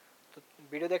 ठीक है। तो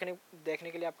वीडियो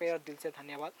देखने के लिए आपका यार दिल से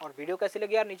धन्यवाद। और वीडियो कैसी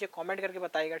लगी यार नीचे कमेंट करके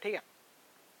बताइएगा, ठीक है।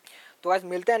 तो आज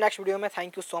मिलते हैं नेक्स्ट वीडियो में।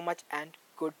 Thank you so much and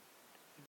good